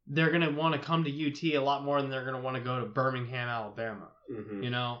 they're gonna want to come to UT a lot more than they're gonna want to go to Birmingham, Alabama. Mm-hmm. You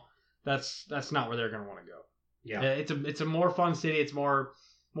know, that's not where they're gonna want to go. Yeah, it's a more fun city. It's more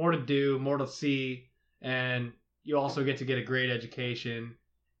to do, more to see, and you also get a great education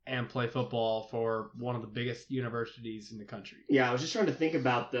and play football for one of the biggest universities in the country. Yeah, I was just trying to think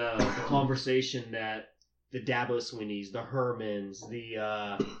about the conversation that the Dabo Sweeneys, the Hermans,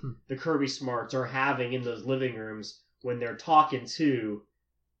 the Kirby Smarts are having in those living rooms when they're talking to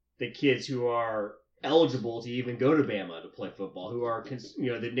the kids who are eligible to even go to Bama to play football, who are,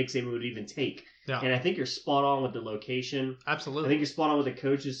 that Nick Saban would even take. Yeah. And I think you're spot on with the location. Absolutely. I think you're spot on with the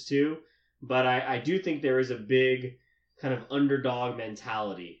coaches too. But I do think there is a big kind of underdog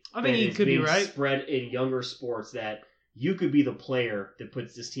mentality. I think you could be right. Spread in younger sports that you could be the player that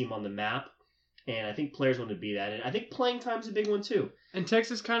puts this team on the map. And I think players want to be that. And I think playing time's a big one too. And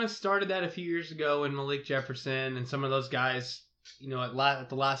Texas kind of started that a few years ago when Malik Jefferson and some of those guys, at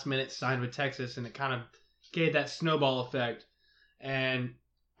the last minute signed with Texas, and it kind of gave that snowball effect. And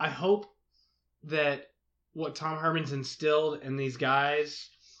I hope that what Tom Herman's instilled in these guys,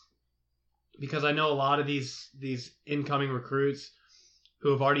 because I know a lot of these incoming recruits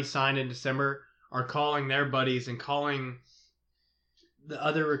who have already signed in December are calling their buddies and calling the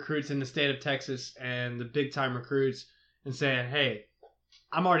other recruits in the state of Texas and the big time recruits and saying, "Hey,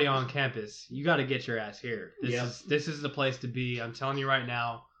 I'm already on campus. You got to get your ass here. This is the place to be. I'm telling you right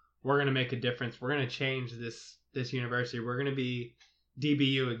now, we're going to make a difference. We're going to change this university. We're going to be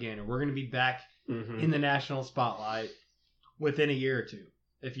DBU again, or we're going to be back in the national spotlight within a year or two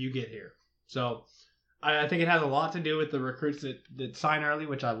if you get here." So I think it has a lot to do with the recruits that sign early,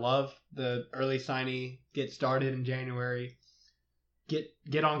 which I love. The early signee, get started in January,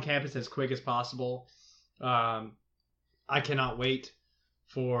 get on campus as quick as possible. I cannot wait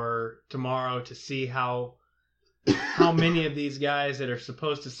for tomorrow to see how many of these guys that are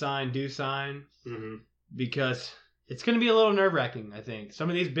supposed to sign do sign, because it's going to be a little nerve-wracking, I think. Some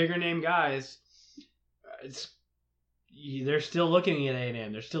of these bigger name guys, they're still looking at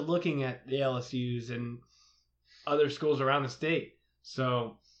A&M. They're still looking at the LSUs and other schools around the state.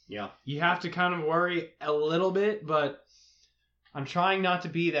 So yeah, you have to kind of worry a little bit, but I'm trying not to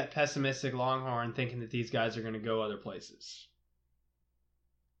be that pessimistic Longhorn thinking that these guys are going to go other places.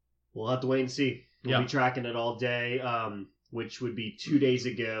 We'll have to wait and see. We'll be tracking it all day, which would be 2 days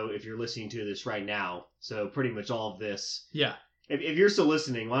ago if you're listening to this right now. So pretty much all of this. Yeah. If you're still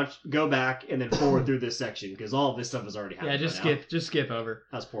listening, why don't you go back and then forward through this section, because all of this stuff has already happened. Yeah, just skip over.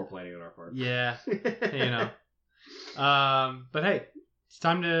 That's poor planning on our part. Yeah, But hey, it's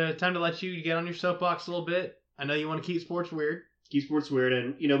time to let you get on your soapbox a little bit. I know you want to keep sports weird. Keep sports weird,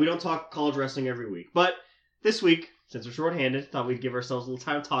 and we don't talk college wrestling every week, but this week, since we're shorthanded, thought we'd give ourselves a little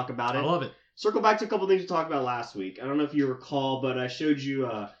time to talk about it. I love it. Circle back to a couple things we talked about last week. I don't know if you recall, but I showed you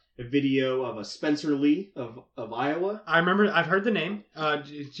a video of a Spencer Lee of Iowa. I remember. I've heard the name,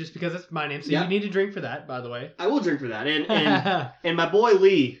 just because it's my name. So you need to drink for that, by the way. I will drink for that. And my boy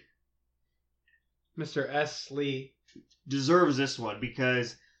Lee, Mr. S. Lee, deserves this one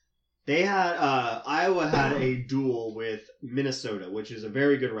because they had Iowa had a duel with Minnesota, which is a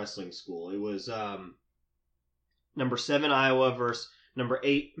very good wrestling school. It was number 7 Iowa versus number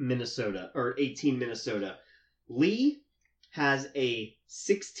 8 Minnesota, or 18 Minnesota. Lee has a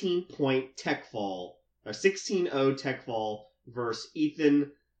 16-point tech fall, or 16-0 tech fall versus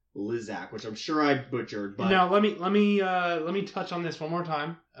Ethan Lizak, which I'm sure I butchered. But now let me touch on this one more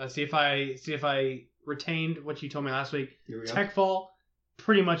time. See if I retained what you told me last week. Here we go. Tech fall,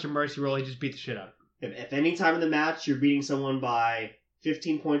 pretty much a mercy roll. He just beat the shit out of him. If any time in the match you're beating someone by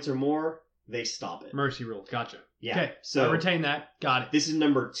 15 points or more, they stop it. Mercy rule. Gotcha. Yeah. Okay. So I retain that. Got it. This is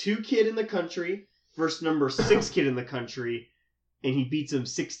number 2 kid in the country versus number 6 kid in the country, and he beats him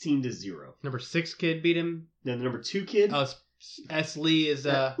 16-0. Number 6 kid beat him. Then the number 2 kid. Oh, S. Lee is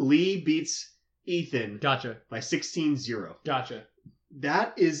Lee beats Ethan. Gotcha. By 16-0. Gotcha.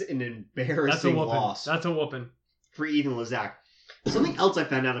 That is an embarrassing loss. That's a whooping for Ethan Lizak. Something else I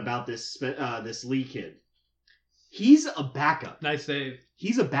found out about this Lee kid. He's a backup. Nice save.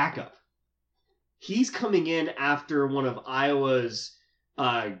 He's a backup. He's coming in after one of Iowa's.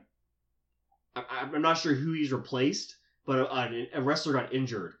 I'm not sure who he's replaced, but a wrestler got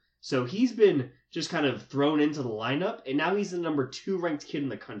injured, so he's been just kind of thrown into the lineup, and now he's the number 2 ranked kid in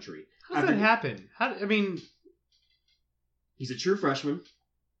the country. How does that happen? He's a true freshman.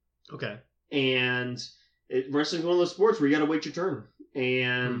 Okay. And wrestling's one of those sports where you got to wait your turn.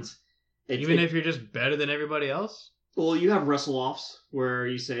 And Even if you're just better than everybody else? Well, you have wrestle-offs where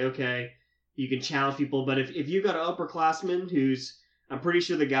you say, okay, you can challenge people, but if you got an upperclassman who's, I'm pretty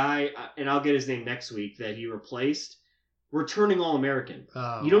sure the guy, and I'll get his name next week, that he replaced, returning All-American.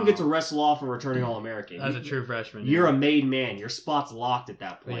 Oh, you don't get to wrestle off a returning All-American. As a true freshman. You're a made man. Your spot's locked at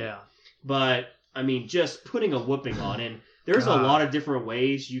that point. Yeah. But, I mean, just putting a whooping on, and there's a lot of different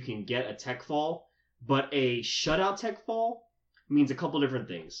ways you can get a tech fall, but a shutout tech fall means a couple different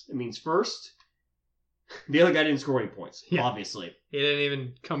things. It means first, the other guy didn't score any points, obviously. He didn't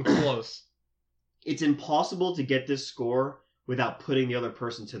even come close. It's impossible to get this score without putting the other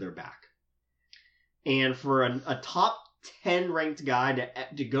person to their back. And for a top 10 ranked guy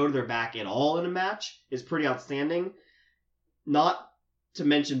to go to their back at all in a match is pretty outstanding. Not to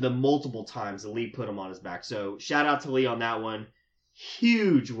mention the multiple times that Lee put him on his back. So shout out to Lee on that one.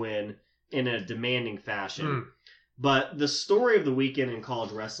 Huge win in a demanding fashion. But the story of the weekend in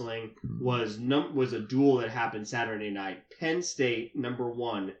college wrestling was a duel that happened Saturday night. Penn State, number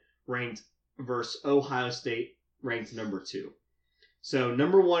 1, ranked versus Ohio State, ranked number 2. So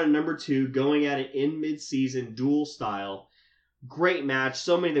number 1 and number 2 going at it in mid-season duel style. Great match.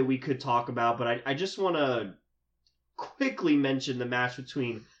 So many that we could talk about, but I just want to quickly mention the match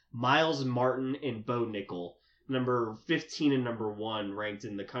between Miles Martin and Bo Nickel, number 15 and number 1 ranked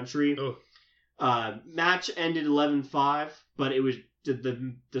in the country. Match ended 11-5, but it was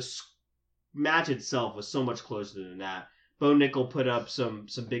the match itself was so much closer than that. Bo Nickel put up some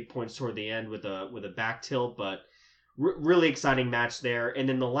big points toward the end with a back tilt, but really exciting match there. And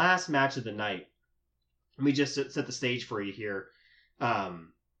then the last match of the night, let me just set the stage for you here.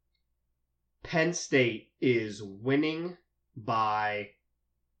 Penn State is winning by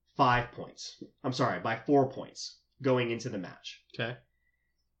 5 points. I'm sorry, by 4 points going into the match. Okay.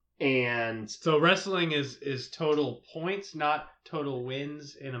 And so wrestling is total points, not total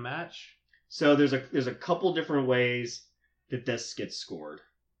wins in a match. So there's a couple different ways that this gets scored.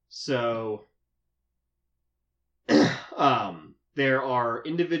 So there are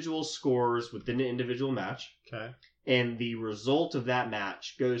individual scores within an individual match. Okay. And the result of that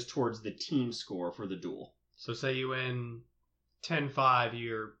match goes towards the team score for the duel. So say you win 10-5,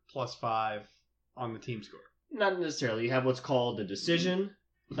 you're +5 on the team score. Not necessarily. You have what's called a decision,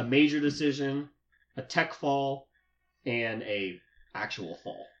 a major decision, a tech fall, and a actual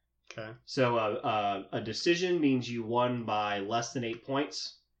fall. Okay. So a decision means you won by less than 8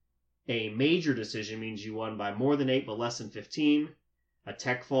 points. A major decision means you won by more than 8 but less than 15. A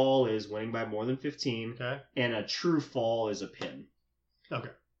tech fall is winning by more than 15. Okay. And a true fall is a pin. Okay.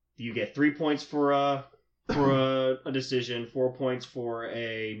 You get 3 points for a decision, 4 points for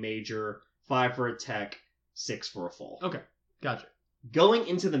a major, 5 for a tech, 6 for a fall. Okay. Gotcha. Going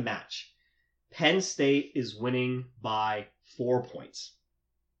into the match, Penn State is winning by 4 points.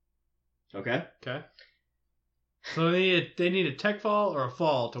 Okay? Okay. So they need a tech fall or a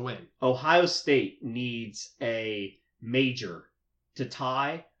fall to win. Ohio State needs a major to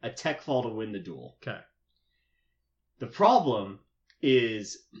tie, a tech fall to win the duel. Okay. The problem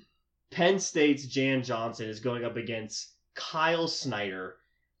is Penn State's Jan Johnson is going up against Kyle Snyder,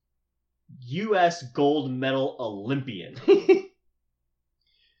 U.S. gold medal Olympian.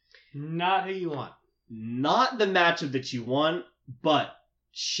 Not who you want. Not the matchup that you want, but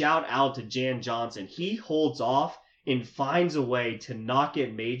shout out to Jan Johnson. He holds off and finds a way to not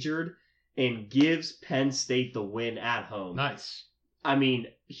get majored and gives Penn State the win at home. Nice. I mean,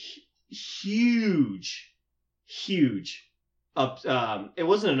 huge. It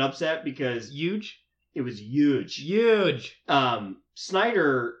wasn't an upset because huge. It was huge. Huge.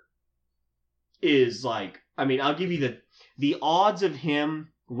 Snyder is like, I mean, I'll give you the odds of him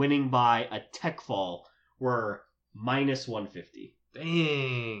winning by a tech fall were -150.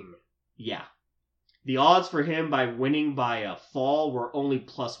 Dang. Yeah. The odds for him by winning by a fall were only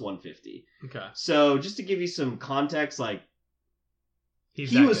 +150. Okay. So just to give you some context, like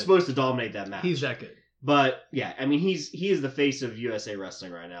he was supposed to dominate that match. He's that good. But yeah, I mean he is the face of USA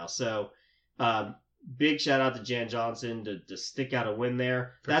Wrestling right now. So big shout out to Jan Johnson to stick out a win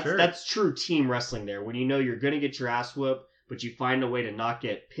there. That's true team wrestling there. When you know you're gonna get your ass whooped, but you find a way to not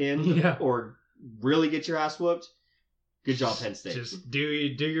get pinned or really get your ass whooped. Good job, Penn State. Just do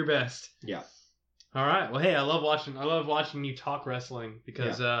your best. Yeah. All right. Well, hey, I love watching you talk wrestling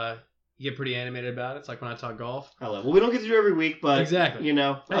because you get pretty animated about it. It's like when I talk golf. I love it. Well, we don't get to do it every week, but exactly. You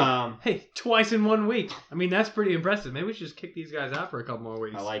know, hey, twice in 1 week. I mean, that's pretty impressive. Maybe we should just kick these guys out for a couple more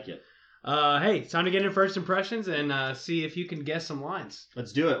weeks. I like it. Hey, it's time to get into first impressions and see if you can guess some lines.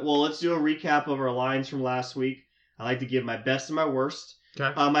 Let's do it. Well, let's do a recap of our lines from last week. I like to give my best and my worst.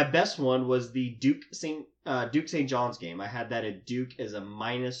 Okay. My best one was the Duke St. John's game. I had that at Duke as a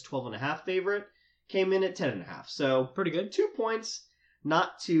minus 12.5 favorite. Came in at 10.5. So Pretty good. 2 points.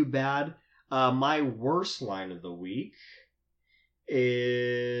 Not too bad. My worst line of the week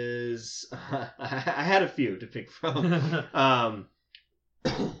is I had a few to pick from.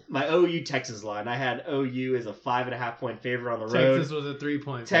 My OU Texas line. I had OU as a 5.5 point favorite on the road. Texas was a 3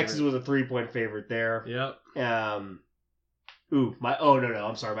 point. Texas was a 3 point favorite there. Yep. I'm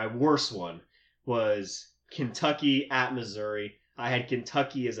sorry. My worst one was Kentucky at Missouri. I had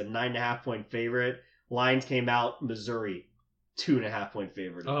Kentucky as a 9.5 point favorite. Lines came out Missouri 2.5 point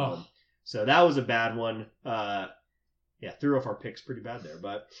favorite at home. So that was a bad one. Threw off our picks pretty bad there,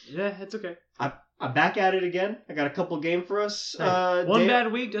 but yeah, it's okay. I'm back at it again. I got a couple game for us. Hey, one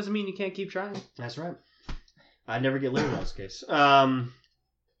bad week doesn't mean you can't keep trying. That's right. I never get laid in this case.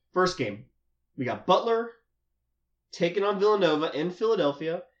 First game, we got Butler taking on Villanova in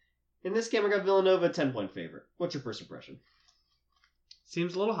Philadelphia. In this game, I got Villanova a 10-point favorite. What's your first impression?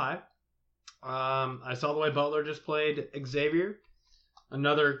 Seems a little high. I saw the way Butler just played Xavier,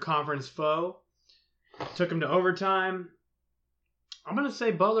 another conference foe. Took him to overtime. I'm going to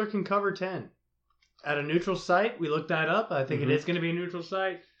say Butler can cover 10. At a neutral site, we looked that up. I think it is going to be a neutral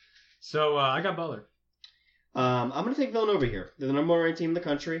site. So I got Butler. I'm going to take Villanova here. They're the number 1 ranked team in the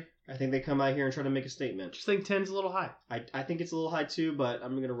country. I think they come out here and try to make a statement. Just think 10's a little high. I think it's a little high too, but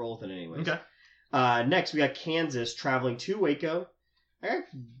I'm going to roll with it anyways. Okay. Next, we got Kansas traveling to Waco. I got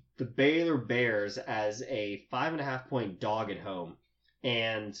the Baylor Bears as a 5.5 point dog at home.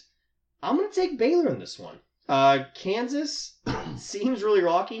 And I'm going to take Baylor in this one. Kansas seems really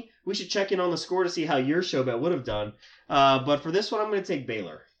rocky. We should check in on the score to see how your show bet would have done. But for this one, I'm going to take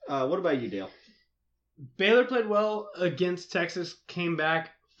Baylor. What about you, Dale? Baylor played well against Texas, came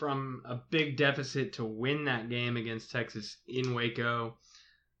back from a big deficit to win that game against Texas in Waco.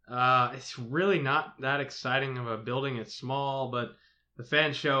 It's really not that exciting of a building. It's small, but the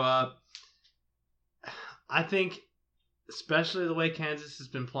fans show up. I think, especially the way Kansas has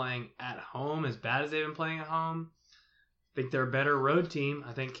been playing at home, as bad as they've been playing at home, I think they're a better road team.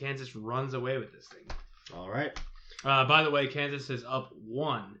 I think Kansas runs away with this thing. All right. By the way, Kansas is up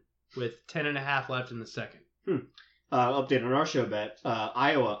 1 with 10.5 left in the second. Update on our show bet.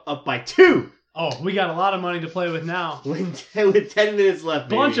 Iowa up by 2. Oh, we got a lot of money to play with now. With 10 minutes left,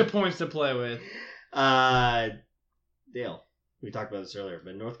 baby. Bunch of points to play with. Dale, we talked about this earlier,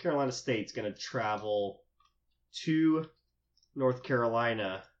 but North Carolina State's going to travel to North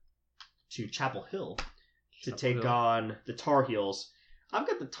Carolina to Chapel Hill to take on the Tar Heels. I've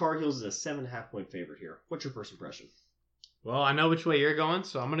got the Tar Heels as a 7.5 point favorite here. What's your first impression? Well, I know which way you're going,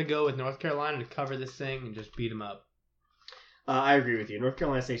 so I'm going to go with North Carolina to cover this thing and just beat them up. I agree with you. North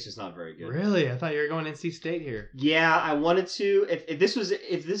Carolina State's just not very good. Really? I thought you were going NC State here. Yeah, I wanted to. If this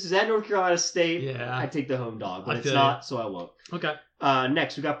is at North Carolina State, I'd take the home dog, but it's not, so I won't. Okay.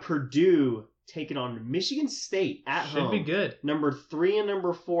 Next, we got Purdue taking on Michigan State at home. Should be good. Number 3 and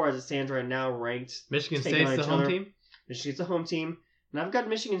number 4 as it stands right now, ranked. Michigan State's the home team? Michigan State's the home team. And I've got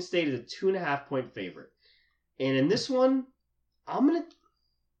Michigan State as a 2.5 point favorite. And in this one, I'm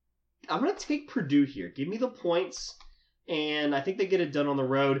gonna take Purdue here. Give me the points, and I think they get it done on the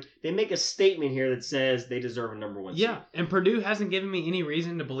road. They make a statement here that says they deserve a number 1 seed. Yeah, and Purdue hasn't given me any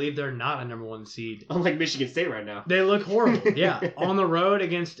reason to believe they're not a number 1 seed. Unlike Michigan State right now. They look horrible. Yeah, on the road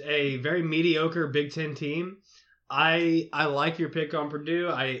against a very mediocre Big Ten team. I like your pick on Purdue.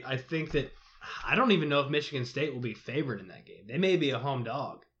 I think that I don't even know if Michigan State will be favored in that game. They may be a home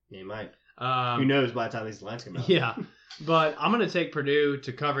dog. They might. Who knows by the time these lines come out. Yeah, but I'm going to take Purdue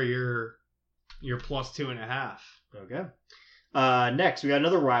to cover your plus 2.5. Okay. Next, we got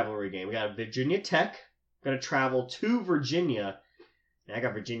another rivalry game. We got Virginia Tech going to travel to Virginia. And I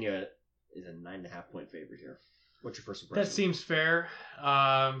got Virginia as a 9.5 point favorite here. What's your first impression? That seems fair.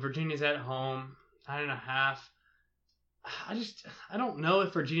 Virginia's at home, 9.5. I don't know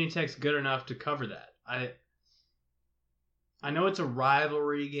if Virginia Tech's good enough to cover that. I know it's a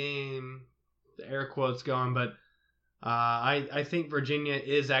rivalry game, the air quotes going, but I think Virginia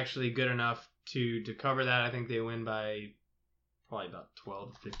is actually good enough to cover that. I think they win by probably about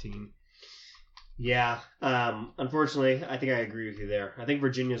 12 to 15. Yeah. Unfortunately, I think I agree with you there. I think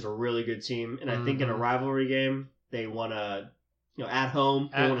Virginia's a really good team, and I think in a rivalry game, they want to, at home,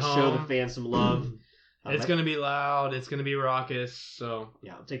 they want to show the fans some love. It's going to be loud. It's going to be raucous. So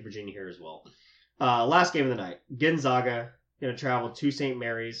yeah, I'll take Virginia here as well. Last game of the night, Gonzaga going to travel to St.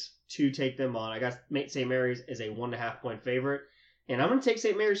 Mary's to take them on. I got St. Mary's as a 1.5 point favorite, and I'm going to take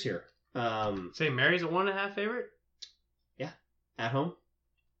St. Mary's here. St. Mary's a 1.5 favorite? Yeah, at home.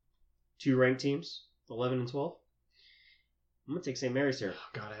 2 ranked teams, 11 and 12. I'm going to take St. Mary's here. Oh,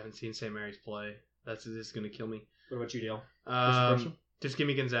 God, I haven't seen St. Mary's play. This is going to kill me. What about you, Dale? Just give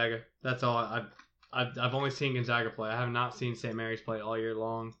me Gonzaga. That's all. I've only seen Gonzaga play. I have not seen St. Mary's play all year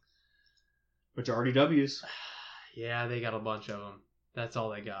long. Majority W's. Yeah, they got a bunch of them. That's all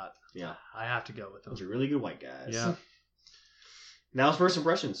they got. Yeah. I have to go with them. Those are really good white guys. Yeah. Now it's first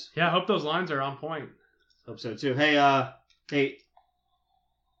impressions. Yeah, I hope those lines are on point. Hope so, too. Hey.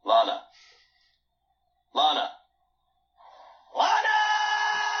 Lana. Lana. Lana!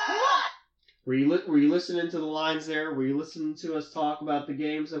 Were you listening to the lines there? Were you listening to us talk about the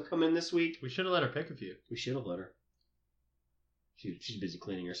games that come in this week? We should have let her pick a few. We should have let her. She's busy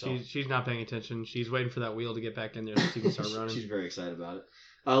cleaning herself. She's not paying attention. She's waiting for that wheel to get back in there so she can start running. She's very excited about it.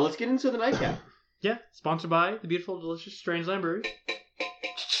 Let's get into the nightcap. Yeah, sponsored by the beautiful, delicious Strangeland Brewery.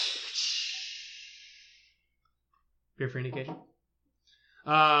 Beer for indication.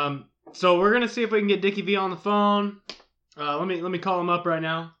 So we're gonna see if we can get Dickie V on the phone. Let me call him up right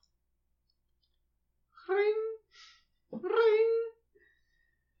now. Ring, ring.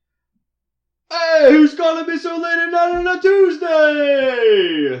 Hey, who's calling me so late at night on a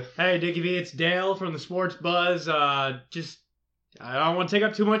Tuesday? Hey, Dickie V, it's Dale from the Sports Buzz. I don't want to take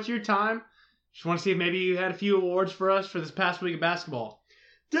up too much of your time. Just want to see if maybe you had a few awards for us for this past week of basketball.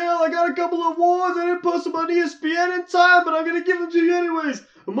 Dale, I got a couple of awards. I didn't post them on ESPN in time, but I'm going to give them to you anyways.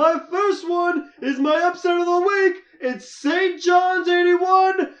 My first one is my upset of the week. It's St. John's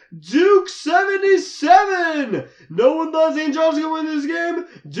 81, Duke 77. No one thought St. John's could win this game.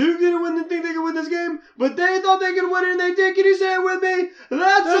 Duke didn't think they could win this game, but they thought they could win it, and they did. Can you say it with me?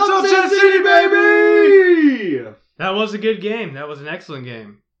 That's upset City, baby! That was a good game. That was an excellent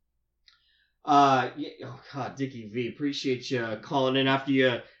game. Oh God, Dickie V, appreciate you calling in after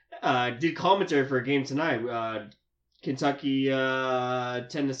you did commentary for a game tonight. Kentucky,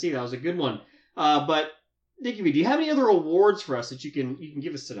 Tennessee, that was a good one. But Dickie V, do you have any other awards for us that you can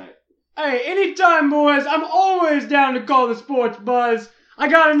give us tonight? Hey, anytime, boys. I'm always down to call the Sports Buzz. I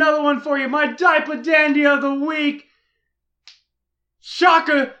got another one for you. My diaper dandy of the week.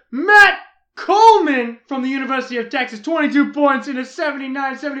 Shocker, Matt Coleman from the University of Texas. 22 points in a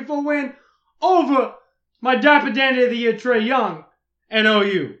 79-74 win over my diaper dandy of the year, Trae Young, and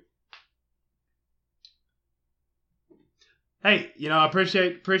OU. Hey, I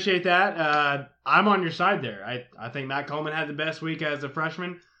appreciate that. I'm on your side there. I think Matt Coleman had the best week as a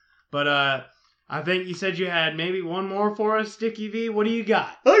freshman, but I think you said you had maybe one more for us, Dickie V. What do you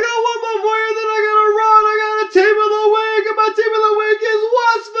got? I got one more for you, then I gotta run. I got a team of the week, and my team of the week is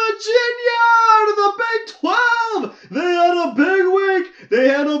West Virginia out of the Big 12. They had a big week. They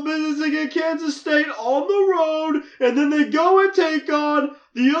handled business against Kansas State on the road, and then they go and take on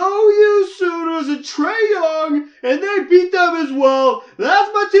the OU Sooners and Trae Young, and they beat them as well.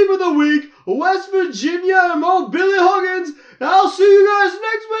 That's my team of the week, West Virginia and old Billy Huggins. I'll see you guys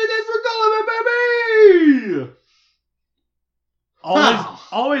next week. Thanks for calling me, baby.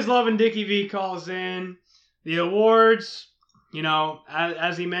 Always loving Dickie V calls in. The awards,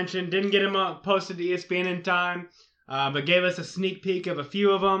 as he mentioned, didn't get him posted to ESPN in time, but gave us a sneak peek of a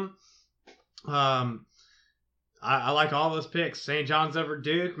few of them. I like all those picks. St. John's over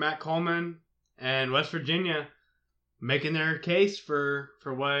Duke, Matt Coleman, and West Virginia making their case for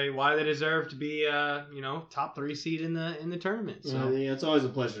why they deserve to be top 3 seed in the tournament. So it's always a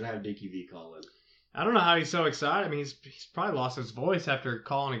pleasure to have Dickie V call in. I don't know how he's so excited. I mean, he's probably lost his voice after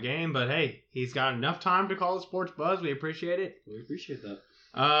calling a game, but hey, he's got enough time to call the Sports Buzz. We appreciate it. We appreciate that.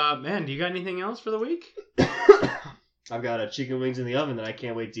 Man, do you got anything else for the week? I've got chicken wings in the oven that I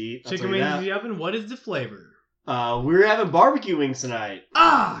can't wait to eat. Chicken wings in the oven? What is the flavor? We're having barbecue wings tonight.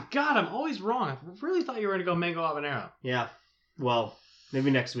 God, I'm always wrong. I really thought you were going to go mango habanero. Yeah. Well,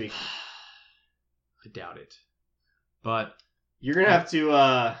 maybe next week. I doubt it. But you're going to have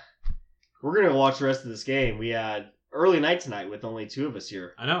to, we're going to watch the rest of this game. We had early night tonight with only 2 of us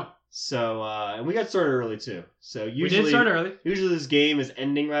here. I know. So, and we got started early too. So usually, we did start early. Usually this game is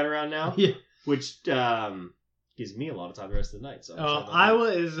ending right around now. Yeah. Which, gives me a lot of time the rest of the night. So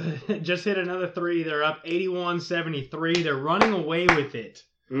Iowa is just hit another 3. They're up 81-73. They're running away with it.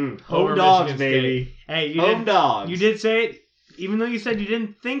 Home dogs, baby. Hey, home dogs. You did say it. Even though you said you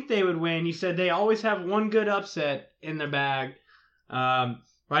didn't think they would win, you said they always have one good upset in their bag. Right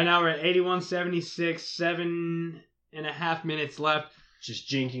now we're at 81-76, 7.5 minutes left. Just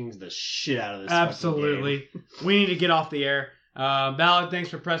jinking the shit out of this. Absolutely. We need to get off the air. Ballard, thanks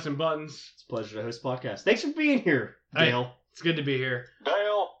for pressing buttons. It's a pleasure to host podcast. Thanks for being here, Dale. Hey, it's good to be here.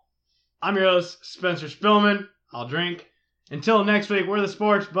 Dale. I'm your host, Spencer Spillman. I'll drink. Until next week, we're the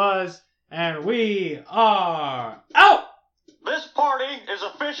Sports Buzz, and we are out! This party is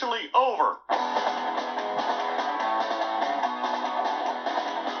officially over.